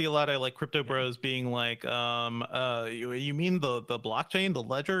funny to see a lot of crypto bros being like, you mean the blockchain, the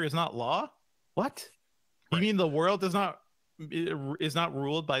ledger is not law? What? You mean the world is not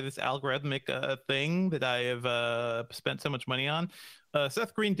ruled by this algorithmic thing that I have spent so much money on?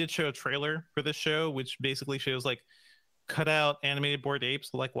 Seth Green did show a trailer for this show, which basically shows cut out animated bored apes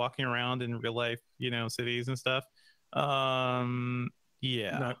like walking around in real life, cities and stuff.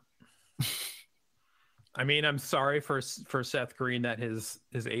 Yeah. No. I mean, I'm sorry for Seth Green that his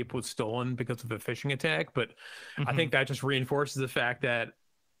ape was stolen because of a phishing attack, but I think that just reinforces the fact that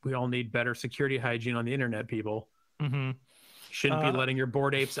we all need better security hygiene on the internet, people. Shouldn't be letting your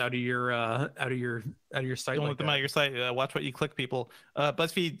bored apes out of your site. Don't let them out of your site. Watch what you click, people.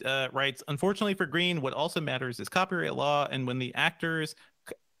 BuzzFeed writes, unfortunately for Green, what also matters is copyright law, and when the actor's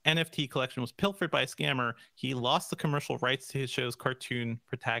NFT collection was pilfered by a scammer, he lost the commercial rights to his show's cartoon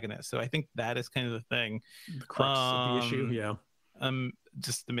protagonist. So I think that is kind of the thing. The crux of the issue, yeah.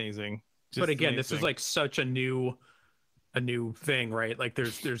 Just amazing. But again, this is like such a new thing, right? Like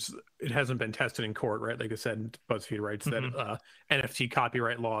there's it hasn't been tested in court, right? Like I said, BuzzFeed writes that NFT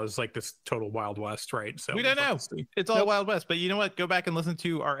copyright law is like this total Wild West, right? So we don't know. It's all Wild West. But you know what? Go back and listen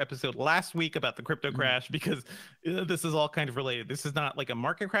to our episode last week about the crypto crash, because this is all kind of related. This is not like a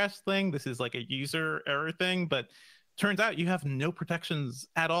market crash thing. This is like a user error thing. But turns out you have no protections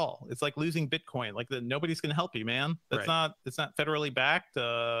at all. It's like losing Bitcoin. Like nobody's going to help you, man. It's not federally backed.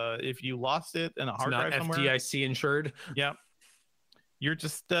 If you lost it in a hard drive somewhere, FDIC insured. Yeah, you're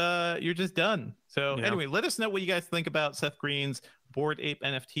just done. So anyway, let us know what you guys think about Seth Green's Bored Ape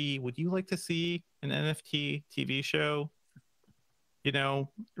NFT. Would you like to see an NFT TV show?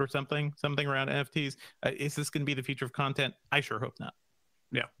 Or something around NFTs. Is this going to be the future of content? I sure hope not.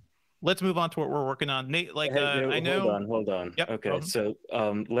 Yeah. Let's move on to what we're working on. Nate, I know. Hold on. Yep. Okay, so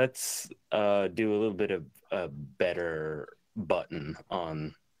let's do a little bit of a better button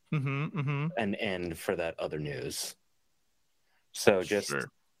on an end for that other news. So just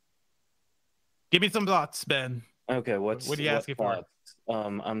give me some thoughts, Ben. Okay, what are you asking for?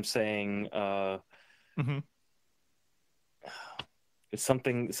 I'm saying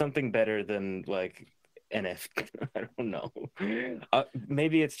something better than like NFT. I don't know.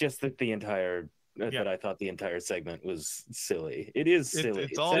 Maybe it's just that that I thought the entire segment was silly. It is silly.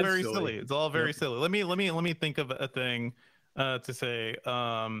 It's all very silly. It's all very silly. Let me think of a thing to say.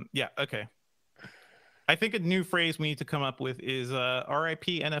 Okay. I think a new phrase we need to come up with is RIP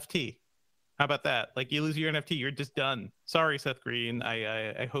NFT. How about that? Like, you lose your NFT, you're just done. Sorry, Seth Green.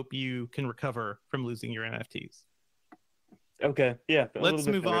 I hope you can recover from losing your NFTs. Okay. Yeah. Let's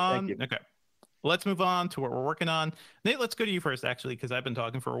move on. Okay. Let's move on to what we're working on. Nate, let's go to you first, actually, because I've been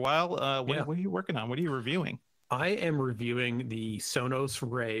talking for a while. What are you working on? What are you reviewing? I am reviewing the Sonos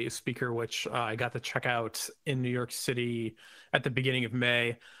Ray speaker, which I got to check out in New York City at the beginning of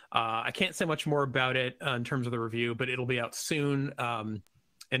May. I can't say much more about it in terms of the review, but it'll be out soon.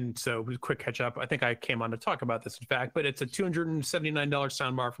 And so, quick catch up. I think I came on to talk about this, in fact, but it's a $279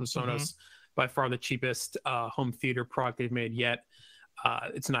 soundbar from Sonos, by far the cheapest home theater product they've made yet.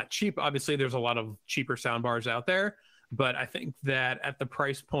 It's not cheap. Obviously, there's a lot of cheaper soundbars out there, but I think that at the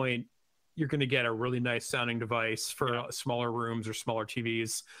price point, you're going to get a really nice sounding device for smaller rooms or smaller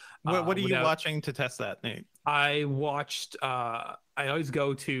TVs. What are you watching to test that, Nate? I watched, I always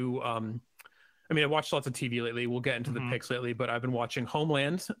go to, I watched lots of TV lately. We'll get into the picks lately, but I've been watching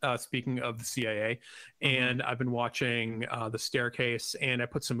Homeland, speaking of the CIA, and I've been watching The Staircase, and I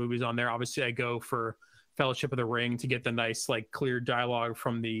put some movies on there. Obviously, I go for Fellowship of the Ring to get the nice, like, clear dialogue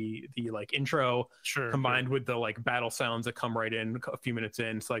from the like intro, combined with the like battle sounds that come right in a few minutes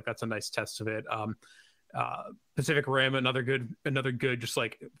in. So like that's a nice test of it. Pacific Rim, another good just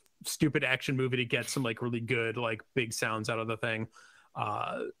like stupid action movie to get some like really good like big sounds out of the thing.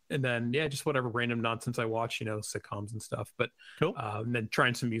 And then just whatever random nonsense I watch, sitcoms and stuff. But cool. And then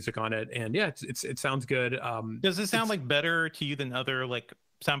trying some music on it, and it sounds good. Does it sound like better to you than other like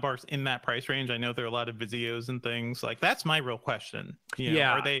soundbars in that price range? I know there are a lot of Vizios and things like that's my real question.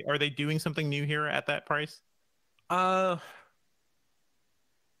 Are they doing something new here at that price? Hard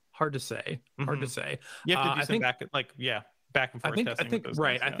to say. Hard to say. You have to do some back and forth testing. I think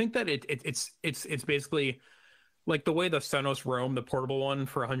right. Guys, I think that it's basically like the way the Sonos Roam, the portable one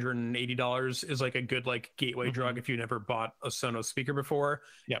for $180 is like a good like gateway drug if you never bought a Sonos speaker before.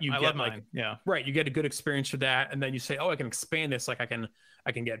 Yeah, you get mine. Right. You get a good experience with that, and then you say, oh, I can expand this. Like I can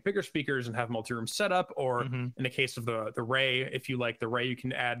get bigger speakers and have multi-room setup. Or in the case of the Ray, if you like the Ray, you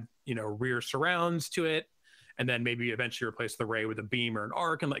can add rear surrounds to it, and then maybe eventually replace the Ray with a Beam or an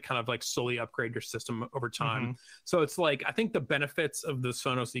Arc, and like kind of like slowly upgrade your system over time. So it's like I think the benefits of the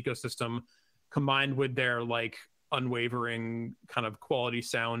Sonos ecosystem combined with their like unwavering kind of quality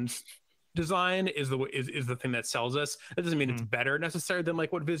sound design is the thing that sells us. That doesn't mean it's better necessarily than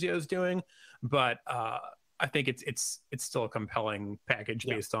like what Vizio is doing, but I think it's still a compelling package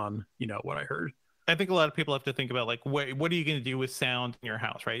based on what I heard. I think a lot of people have to think about like what are you going to do with sound in your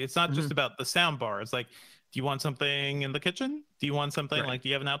house, right? It's not just about the sound bar. It's like, do you want something in the kitchen? Do you want something like, do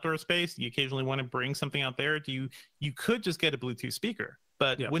you have an outdoor space? Do you occasionally want to bring something out there? You could just get a Bluetooth speaker,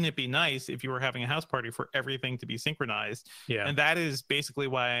 but wouldn't it be nice if you were having a house party for everything to be synchronized? Yeah. And that is basically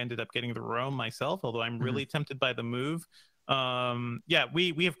why I ended up getting the Roam myself, although I'm really tempted by the Move. Yeah,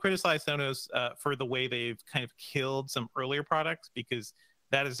 we have criticized Sonos for the way they've kind of killed some earlier products, because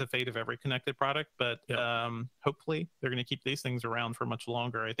that is the fate of every connected product. But hopefully they're going to keep these things around for much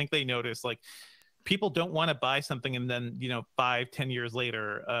longer. I think they notice like people don't want to buy something and then 5-10 years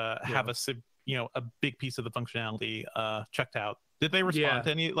later have a big piece of the functionality checked out. Did they respond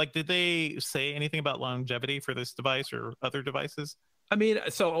to any, like, did they say anything about longevity for this device or other devices? I mean,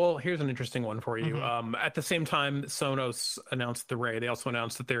 so here's an interesting one for you. At the same time Sonos announced the Ray, they also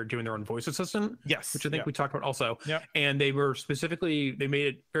announced that they're doing their own voice assistant. Yes. Which I think we talked about also. Yeah. And they made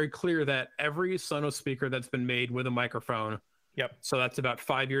it very clear that every Sonos speaker that's been made with a microphone, so that's about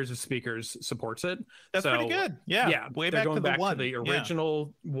 5 years of speakers, supports it. That's pretty good. Yeah. Way back to the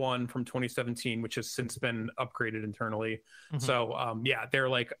original one from 2017, which has since been upgraded internally. So they're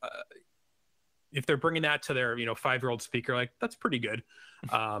like, if they're bringing that to their 5-year-old speaker, like that's pretty good.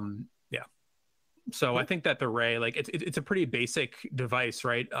 So I think that the Ray, like it's a pretty basic device,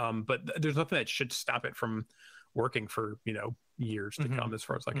 right? But there's nothing that should stop it from working for years to come, as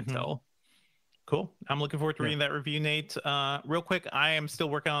far as I can tell. Cool. I'm looking forward to reading that review, Nate. Real quick, I am still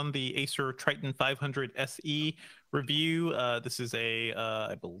working on the Acer Triton 500 SE review. This is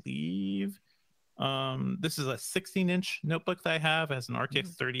I believe this is a 16-inch notebook that I have. It has an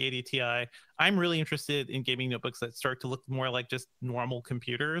RTX 3080 Ti. I'm really interested in gaming notebooks that start to look more like just normal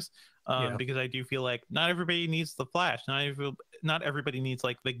computers, because I do feel like not everybody needs the flash. Not everybody needs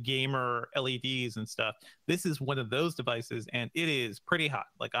like the gamer LEDs and stuff. This is one of those devices, and it is pretty hot.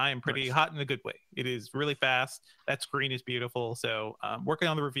 Like I am pretty hot in a good way. It is really fast. That screen is beautiful. So working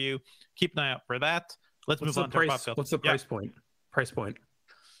on the review. Keep an eye out for that. Let's move on to our pop culture. What's the price point?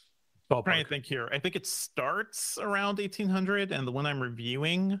 I'm trying to think here. I think it starts around 1,800, and the one I'm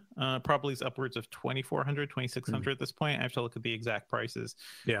reviewing probably is upwards of 2,400, 2,600 at this point. I have to look at the exact prices.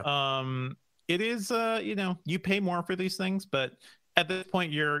 It is you pay more for these things, but at this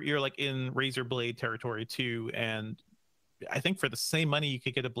point you're like in razor blade territory too. And I think for the same money you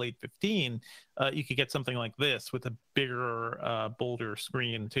could get a Blade 15. You could get something like this with a bigger, bolder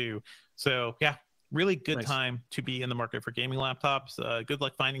screen too. So yeah. Really good time to be in the market for gaming laptops. Good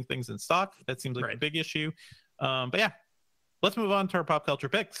luck finding things in stock. That seems like a big issue. But yeah, let's move on to our pop culture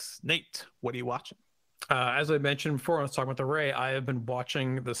picks. Nate, what are you watching? As I mentioned before, I was talking about the Ray. I have been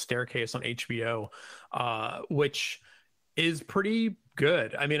watching The Staircase on HBO, which is pretty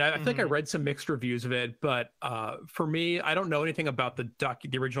good. I mean, I think I read some mixed reviews of it, but for me, I don't know anything about the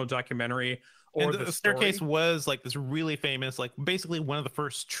original documentary or the Staircase was like this really famous, like basically one of the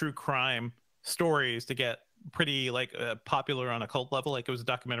first true crime stories to get pretty like popular on a cult level. Like it was a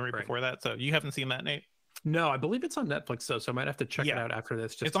documentary before that. So you haven't seen that, Nate? No, I believe it's on Netflix though, so I might have to check it out after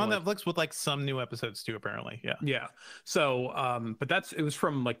this. It's on Netflix with like some new episodes too, apparently. Yeah. So but it was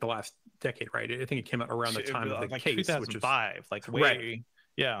from like the last decade, right? I think it came out around the time of the like case, 2005, which is like way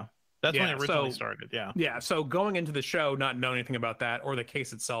that's when it originally started. So going into the show, not knowing anything about that or the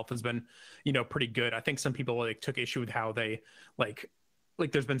case itself has been pretty good. I think some people like took issue with how they like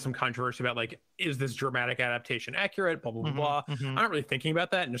there's been some controversy about like, is this dramatic adaptation accurate, blah blah blah. I'm not really thinking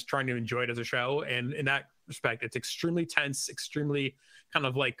about that and just trying to enjoy it as a show. And in that respect, it's extremely tense, extremely kind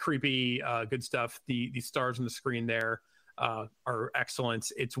of like creepy, good stuff. The stars on the screen there are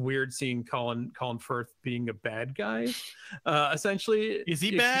excellent. It's weird seeing Colin Firth being a bad guy. Essentially, is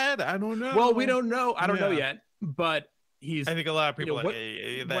he bad? I don't know. Well, we don't know. I don't know yet, but I think a lot of people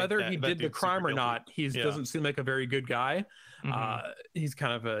whether he did the crime or not, he doesn't seem like a very good guy. He's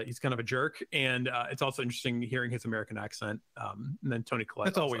kind of a jerk, and it's also interesting hearing his American accent. And then Toni Collette.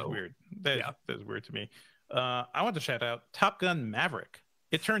 That's always weird. That's weird to me. I want to shout out Top Gun Maverick.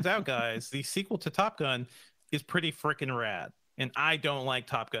 It turns out, guys, the sequel to Top Gun is pretty freaking rad. And I don't like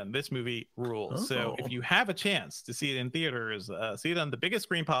Top Gun. This movie rules. So if you have a chance to see it in theaters, see it on the biggest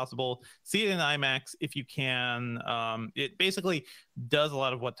screen possible, see it in IMAX if you can. It basically does a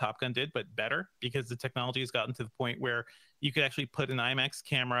lot of what Top Gun did, but better, because the technology has gotten to the point where you could actually put an IMAX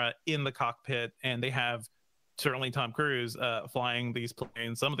camera in the cockpit, and they have certainly Tom Cruise flying these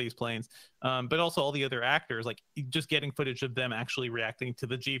planes, some of these planes, but also all the other actors, like just getting footage of them actually reacting to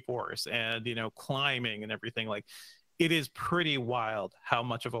the G-force and, climbing and everything. Like, it is pretty wild how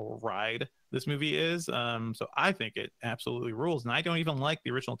much of a ride this movie is. So I think it absolutely rules. And I don't even like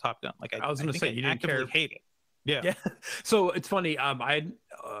the original Top Gun. Like I was going to say, you didn't hate it. Yeah. So it's funny. I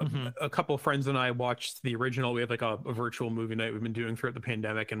a couple of friends and I watched the original. We have like a virtual movie night we've been doing throughout the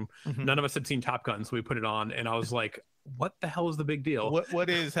pandemic, and none of us had seen Top Gun, so we put it on, and I was like, what the hell is the big deal? What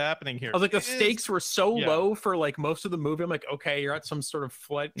is happening here? I was like, the stakes were so low for like most of the movie. I'm like, okay, you're at some sort of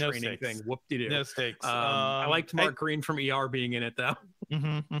flight training thing. Whoop-de-doo. No stakes. I liked Mark Green from ER being in it though.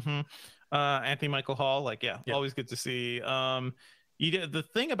 Anthony Michael Hall, like, always good to see. The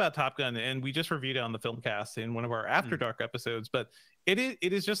thing about Top Gun, and we just reviewed it on the Filmcast in one of our After Dark episodes, but it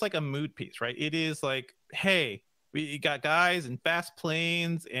is just like a mood piece, right? It is like, hey, we got guys in fast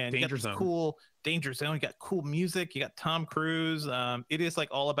planes and Danger Zone. Cool Danger Zone. You got cool music. You got Tom Cruise. It is like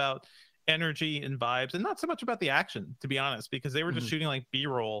all about energy and vibes, and not so much about the action, to be honest, because they were just shooting like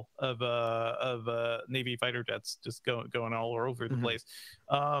B-roll of Navy fighter jets just going all over the place.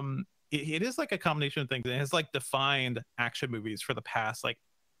 It is like a combination of things. It has like defined action movies for the past, like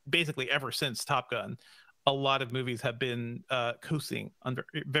basically ever since Top Gun. A lot of movies have been coasting under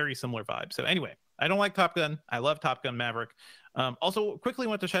very similar vibes. So anyway, I don't like Top Gun. I love Top Gun Maverick. Also, quickly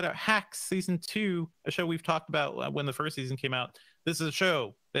want to shout out Hacks Season 2, a show we've talked about when the first season came out. This is a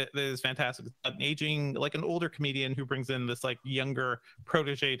show that is fantastic. It's an older comedian who brings in this like younger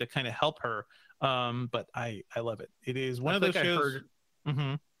protege to kind of help her. But I love it. It is one of those shows.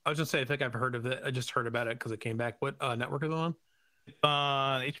 I was just saying, I think I've heard of it. I just heard about it because it came back. What network is it on?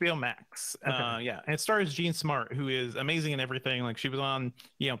 HBO Max. And it stars Jean Smart, who is amazing in everything. Like, she was on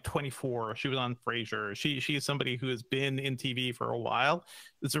 24, she was on Frasier. She is somebody who has been in TV for a while.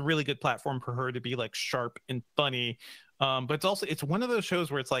 It's a really good platform for her to be like sharp and funny, but it's one of those shows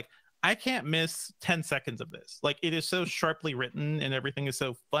where it's like, I can't miss 10 seconds of this. Like, it is so sharply written and everything is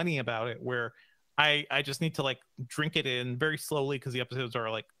so funny about it, where I just need to like drink it in very slowly, because the episodes are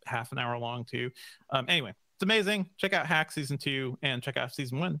like half an hour long too. Anyway, it's amazing. Check out Hack Season 2 and check out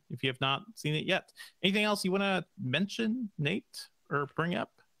Season 1 if you have not seen it yet. Anything else you want to mention, Nate, or bring up?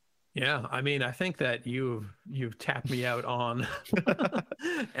 Yeah, I mean, I think that you've tapped me out on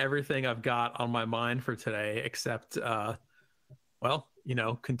everything I've got on my mind for today, except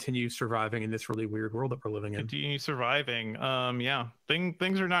continue surviving in this really weird world that we're living in. Continue surviving.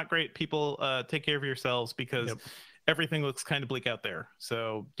 Things are not great. People, take care of yourselves, because everything looks kind of bleak out there.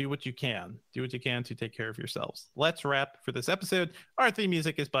 So do what you can. Do what you can to take care of yourselves. Let's wrap for this episode. Our theme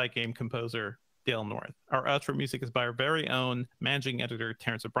music is by game composer Dale North. Our outro music is by our very own managing editor,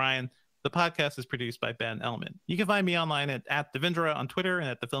 Terrence O'Brien. The podcast is produced by Ben Ellman. You can find me online at Devindra on Twitter and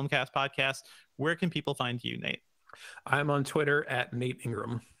at the Filmcast Podcast. Where can people find you, Nate? I'm on Twitter at Nate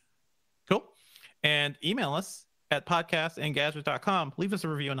Ingram. Cool. And email us at podcast@engadget.com. Leave us a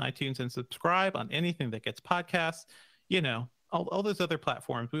review on iTunes and subscribe on anything that gets podcasts. All those other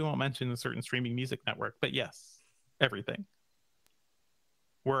platforms. We won't mention a certain streaming music network, but yes, everything.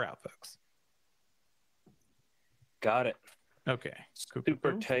 We're out, folks. Got it. Okay.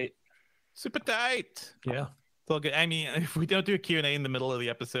 Super tight. Super tight. Yeah. It's all good. I mean, if we don't do a Q&A in the middle of the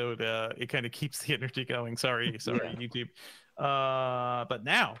episode, it kind of keeps the energy going. Sorry, YouTube. But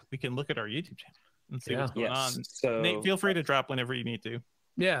now we can look at our YouTube channel and see what's going on. So, Nate, feel free to drop whenever you need to.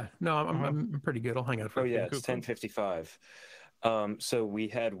 Yeah. No, I'm pretty good. I'll hang out for a it's 10:55. So we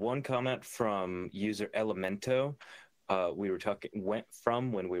had one comment from user Elemento. We were talking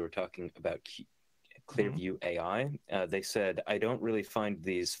when we were talking about Clearview AI. They said, I don't really find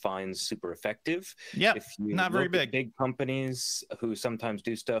these fines super effective. Yeah, if you not very big. Big companies who sometimes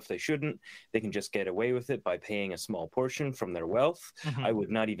do stuff they shouldn't, they can just get away with it by paying a small portion from their wealth. I would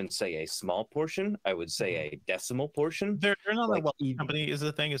not even say a small portion. I would say a decimal portion. They're not like a wealthy company is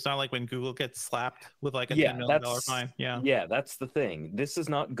the thing. It's not like when Google gets slapped with like a $10 million fine. Yeah, that's the thing. This is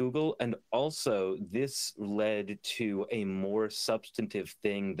not Google. And also this led to a more substantive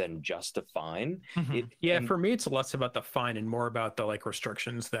thing than just a fine. For me, it's less about the fine and more about the like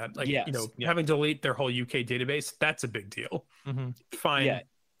restrictions that having to delete their whole UK database. That's a big deal. Fine. Yeah.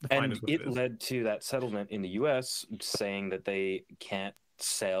 And it led to that settlement in the US saying that they can't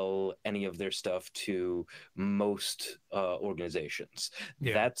sell any of their stuff to most organizations.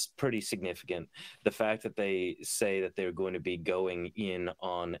 That's pretty significant. The fact that they say that they're going to be going in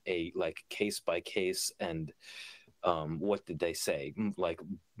on a like case by case and what did they say? Like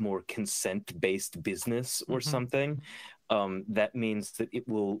more consent-based business or something. That means that it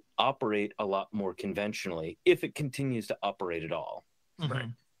will operate a lot more conventionally if it continues to operate at all. Right.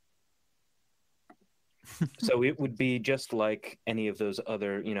 So it would be just like any of those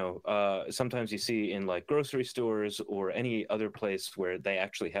other, sometimes you see in like grocery stores or any other place where they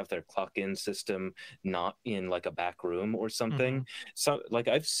actually have their clock-in system not in like a back room or something. So like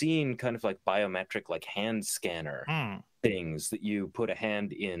I've seen kind of like biometric like hand scanner things that you put a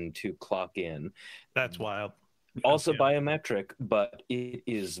hand in to clock in. That's wild. Also biometric, but it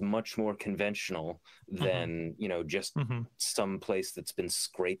is much more conventional than just some place that's been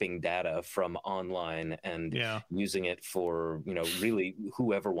scraping data from online and using it for really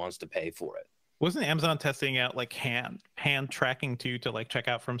whoever wants to pay for it. Wasn't Amazon testing out like hand tracking too, to like check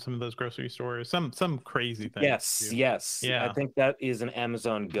out from some of those grocery stores? Some crazy thing. Yes. Yeah. I think that is an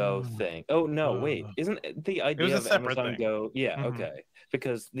Amazon Go thing. Oh no, wait. Isn't the idea of Amazon Go? Yeah, okay.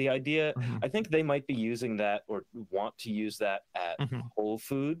 Because the idea, I think they might be using that or want to use that at Whole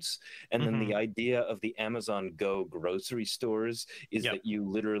Foods. And then the idea of the Amazon Go grocery stores is that you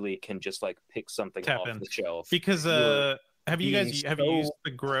literally can just like pick something off the shelf. Because have you used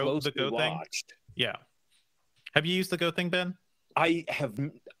the Go thing? Yeah. Have you used the Go thing, Ben? I have.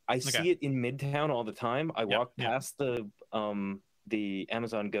 I see it in Midtown all the time. I walk past the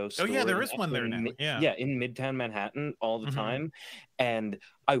Amazon Go store. Oh yeah, there is one there now. Yeah, in Midtown Manhattan all the time, and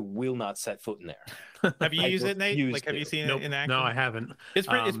I will not set foot in there. Have you used it, Nate? Like, have you seen it in action? No, I haven't. It's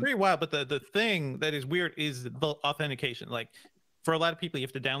pretty wild. But the thing that is weird is the authentication. Like, for a lot of people, you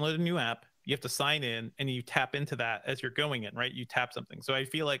have to download a new app. You have to sign in, and you tap into that as you're going in, right? You tap something. So I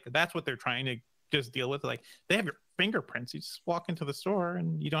feel like that's what they're trying to just deal with. Like, they have your fingerprints. You just walk into the store,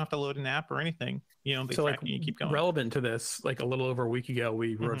 and you don't have to load an app or anything. They track you, keep going. Relevant to this, like a little over a week ago,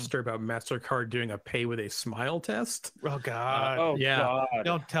 we wrote a story about MasterCard doing a pay with a smile test. Oh God! God.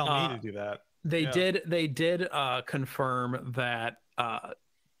 Don't tell me to do that. They did confirm that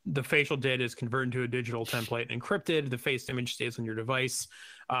the facial data is converted to a digital template, encrypted. The face image stays on your device.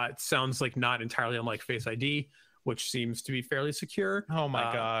 It sounds like not entirely unlike Face ID, which seems to be fairly secure. Oh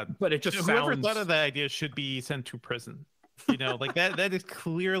my God. But it just whoever thought of that idea should be sent to prison. Like that is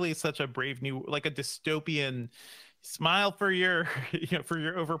clearly such a brave new, like a dystopian smile for your for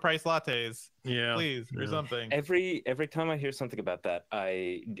your overpriced lattes, please, or something. Every time I hear something about that,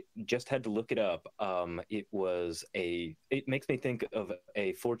 I just had to look it up. It makes me think of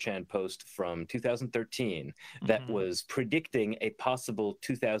a 4chan post from 2013 that was predicting a possible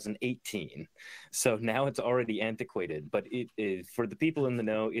 2018. So now it's already antiquated, but it is, for the people in the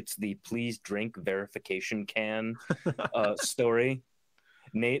know, it's the please drink verification can story.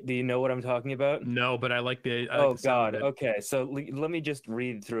 Nate, do you know what I'm talking about? No, but I like the. God. Okay, so let me just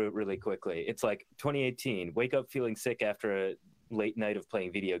read through it really quickly. It's like 2018. Wake up feeling sick after a late night of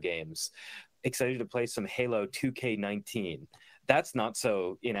playing video games. Excited to play some Halo 2K19. That's not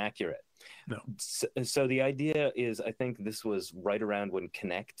so inaccurate. No. So the idea is, I think this was right around when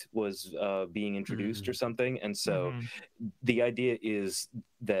Kinect was being introduced or something. And so the idea is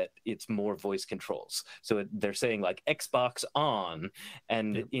that it's more voice controls. So they're saying like Xbox on,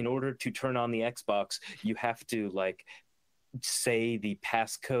 and in order to turn on the Xbox, you have to like say the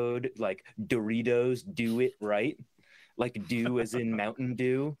passcode, like Doritos, do it right. Like do as in Mountain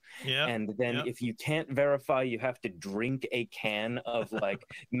Dew. And then if you can't verify, you have to drink a can of like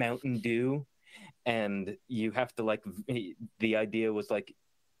Mountain Dew. And you have to like, the idea was like,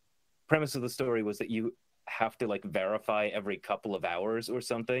 premise of the story was that you have to like verify every couple of hours or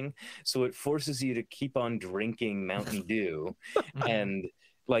something. So it forces you to keep on drinking Mountain Dew. And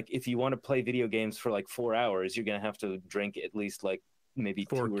like, if you want to play video games for like 4 hours, you're going to have to drink at least like maybe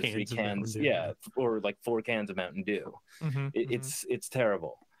 2 or 3 cans, or like 4 cans of Mountain Dew. It's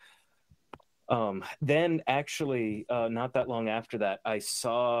terrible. Then actually, not that long after that, I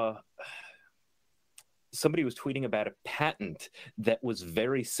saw somebody was tweeting about a patent that was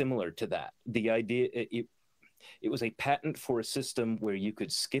very similar to that. The idea, it was a patent for a system where you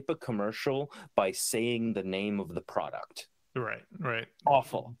could skip a commercial by saying the name of the product. Right.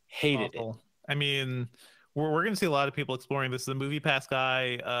 Awful. Hated it. I mean, we're going to see a lot of people exploring this. The Movie Pass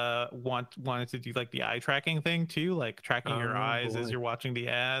guy wanted to do like the eye tracking thing too, like tracking your eyes as you're watching the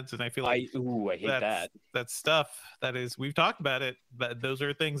ads. And I feel like I hate that. That's stuff that is, we've talked about it, but those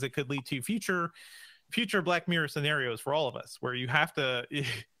are things that could lead to future Black Mirror scenarios for all of us, where you have to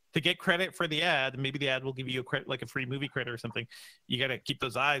get credit for the ad. Maybe the ad will give you like a free movie credit or something. You got to keep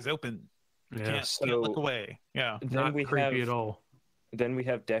those eyes open. You can't look away. Not creepy at all. Then we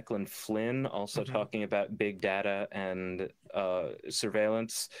have Declan Flynn also talking about big data and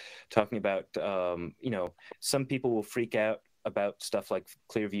surveillance, talking about, some people will freak out about stuff like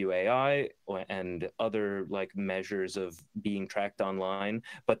Clearview AI and other like measures of being tracked online,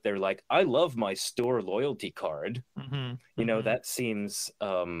 but they're like, I love my store loyalty card. That seems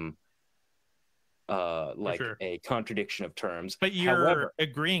like a contradiction of terms. But you're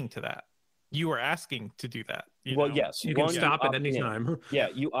agreeing to that. You are asking to do that. Yes, you can stop at any time. Yeah,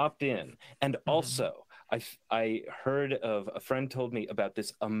 you opt in. And also, I heard of, a friend told me about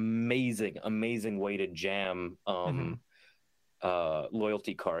this amazing way to jam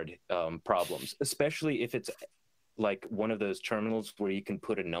loyalty card problems, especially if it's like one of those terminals where you can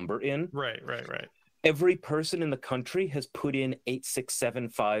put a number in. Right. Every person in the country has put in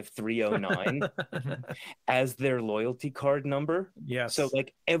 8675309 as their loyalty card number. Yes. So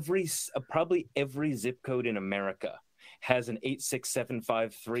like probably every zip code in America has an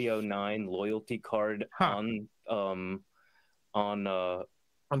 8675309 loyalty card on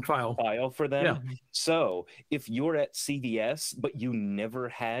file for them. Yeah. So if you're at CVS but you never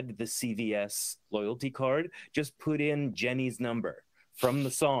had the CVS loyalty card, just put in Jenny's number from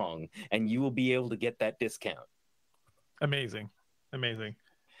the song and you will be able to get that discount. Amazing.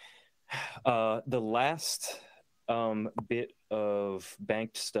 The last bit of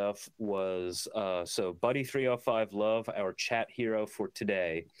banked stuff was so Buddy 305 Love, our chat hero for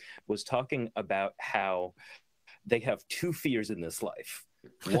today, was talking about how they have two fears in this life.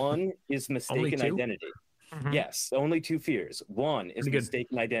 One is mistaken identity. Yes, only two fears. One is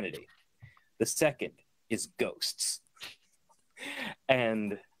mistaken identity. The second is ghosts.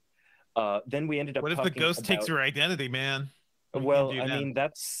 And then we ended up what if the ghost takes your identity, man? Well, I mean,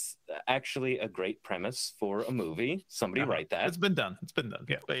 that's actually a great premise for a movie. Somebody write that. It's been done.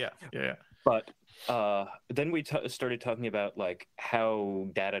 Yeah. But yeah. But then we started talking about like how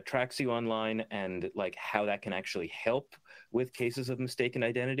data tracks you online and like how that can actually help with cases of mistaken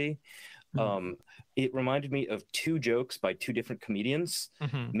identity. It reminded me of two jokes by two different comedians.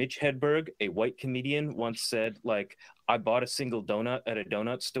 Mitch Hedberg, a white comedian, once said, like, I bought a single donut at a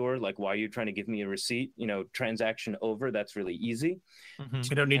donut store. Like, why are you trying to give me a receipt? You know, transaction over. That's really easy.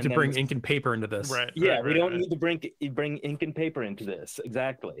 We don't need to bring ink and paper into this. Right. Yeah, we don't need to bring ink and paper into this.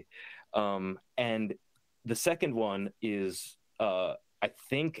 Exactly. And the second one is I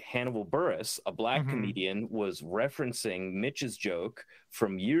think Hannibal Buress, a black comedian, was referencing Mitch's joke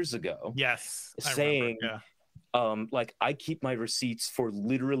from years ago. Yes. Saying, like, I keep my receipts for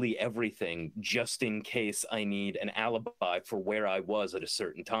literally everything just in case I need an alibi for where I was at a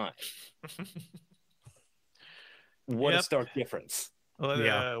certain time. What a stark difference. What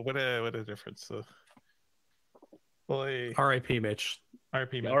a difference. Boy. R.I.P. Mitch.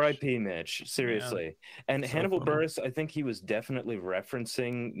 R.I.P. Mitch. Seriously. Yeah. And so Hannibal Buress, I think he was definitely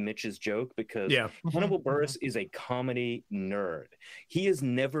referencing Mitch's joke because Hannibal Buress is a comedy nerd. He has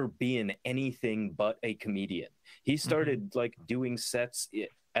never been anything but a comedian. He started like doing sets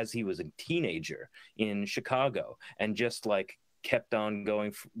as he was a teenager in Chicago and just like kept on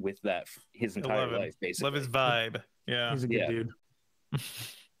going with that his entire life, basically. Love his vibe. Yeah. He's a good dude.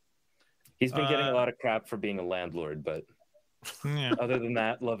 He's been getting a lot of crap for being a landlord, but other than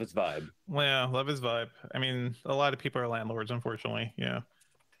that, love his vibe. Yeah, love his vibe. I mean, a lot of people are landlords, unfortunately. Yeah.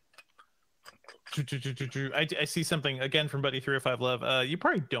 I see something again from Buddy 305 Love. You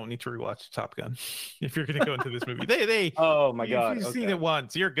probably don't need to rewatch Top Gun if you're going to go into this movie. They oh my god, you've seen it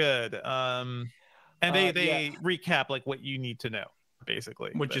once, you're good. And they recap like what you need to know,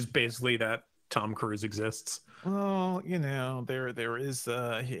 basically, which is basically that Tom Cruise exists. Well, you know, there is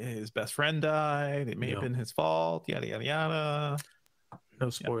his best friend died. It may have been his fault. Yada yada yada. No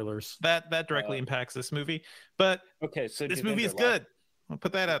spoilers. That directly impacts this movie. But okay, so this movie is good. I'll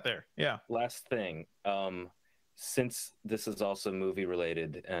put that out there. Yeah. Last thing, since this is also movie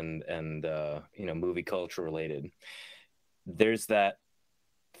related and you know, movie culture related, there's that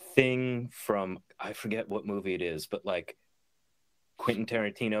thing from, I forget what movie it is, but like Quentin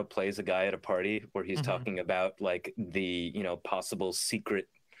Tarantino plays a guy at a party where he's talking about like the, you know, possible secret,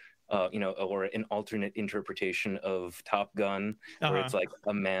 you know, or an alternate interpretation of Top Gun, where it's like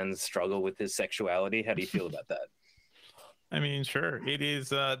a man's struggle with his sexuality. How do you feel about that? I mean, sure. It is.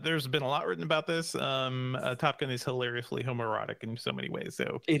 There's been a lot written about this. Top Gun is hilariously homoerotic in so many ways.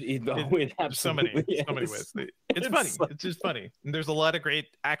 So it absolutely so many ways. It's funny. It's just funny. And there's a lot of great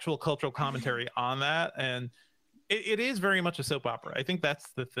actual cultural commentary on that, and it is very much a soap opera. I think that's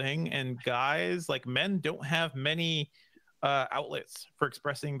the thing. And guys, like men, don't have many outlets for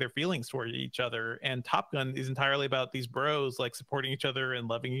expressing their feelings toward each other. And Top Gun is entirely about these bros like supporting each other and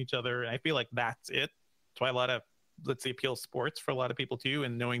loving each other. And I feel like that's it. That's why a lot of, let's say, appeal sports for a lot of people too,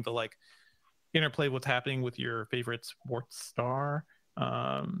 and knowing the like interplay what's happening with your favorite sports star.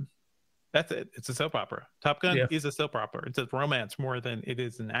 That's it. It's a soap opera. Top Gun is a soap opera. It's a romance more than it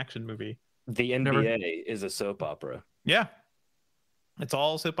is an action movie. The NBA is a soap opera. Yeah. It's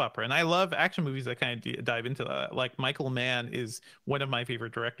all soap opera. And I love action movies that kind of dive into that. Like Michael Mann is one of my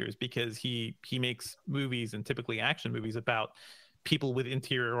favorite directors because he makes movies, and typically action movies, about people with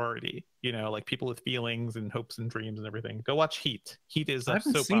interiority, you know, like people with feelings and hopes and dreams and everything. Go watch Heat. Heat is a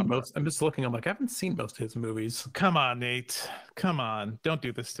soap opera. I'm just looking. I'm like, I haven't seen most of his movies. Come on, Nate. Come on. Don't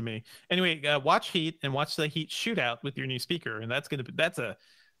do this to me. Anyway, watch Heat and watch the Heat shootout with your new speaker. And that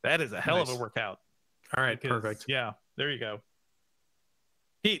is a hell of a workout. All right, perfect. Yeah, there you go.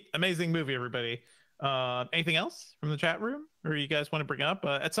 Heat, amazing movie, everybody. Anything else from the chat room, or you guys want to bring up?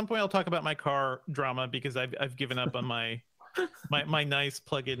 At some point, I'll talk about my car drama because I've given up on my nice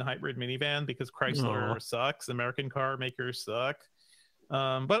plug-in hybrid minivan because Chrysler sucks. American car makers suck.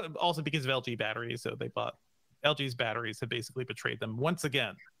 But also because of LG batteries. So they bought LG's batteries have basically betrayed them once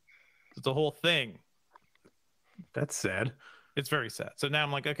again. It's a whole thing. That's sad. It's very sad. So now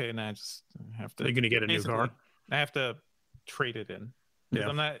I'm like, okay, now I just have to. Are you going to get a new car? I have to trade it in. Yeah.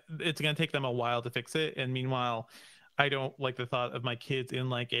 I'm not. It's going to take them a while to fix it, and meanwhile, I don't like the thought of my kids in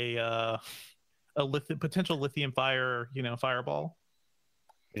like a potential lithium fire, fireball.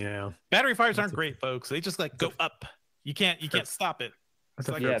 Yeah. Battery fires aren't great, folks. They just like go up. You can't stop it. It's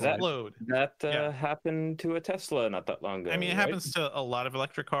like explode. That happened to a Tesla not that long ago. I mean, it happens to a lot of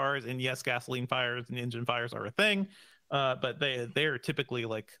electric cars, and yes, gasoline fires and engine fires are a thing, but they're typically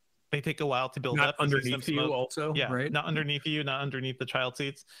like they take a while to build up. Underneath you, also, right? Not underneath you, not underneath the child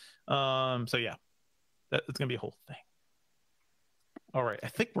seats. So yeah, it's gonna be a whole thing. All right, I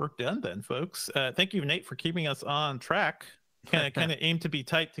think we're done then, folks. Thank you, Nate, for keeping us on track. Kind of aim to be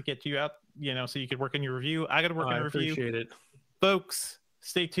tight to get you out, so you could work on your review. I got to work on a review. Appreciate it, folks.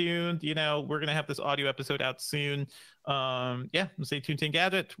 Stay tuned. We're gonna have this audio episode out soon. Stay tuned to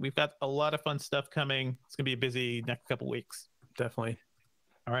Engadget. We've got a lot of fun stuff coming. It's gonna be a busy next couple weeks. Definitely.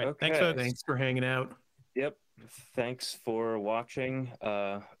 All right. Okay. Thanks, folks. Thanks for hanging out. Yep. Thanks for watching.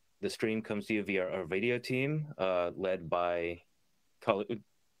 The stream comes to you via our video team, led by,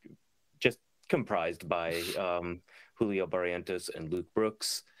 just comprised by Julio Barrientos and Luke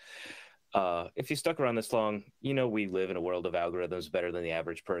Brooks. If you stuck around this long, we live in a world of algorithms better than the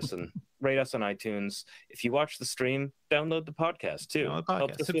average person. Rate us on iTunes. If you watch the stream, download the podcast too.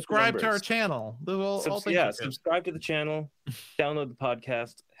 Subscribe to our channel. Subscribe to the channel, download the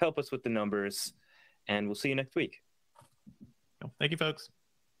podcast, help us with the numbers, and we'll see you next week. Thank you, folks.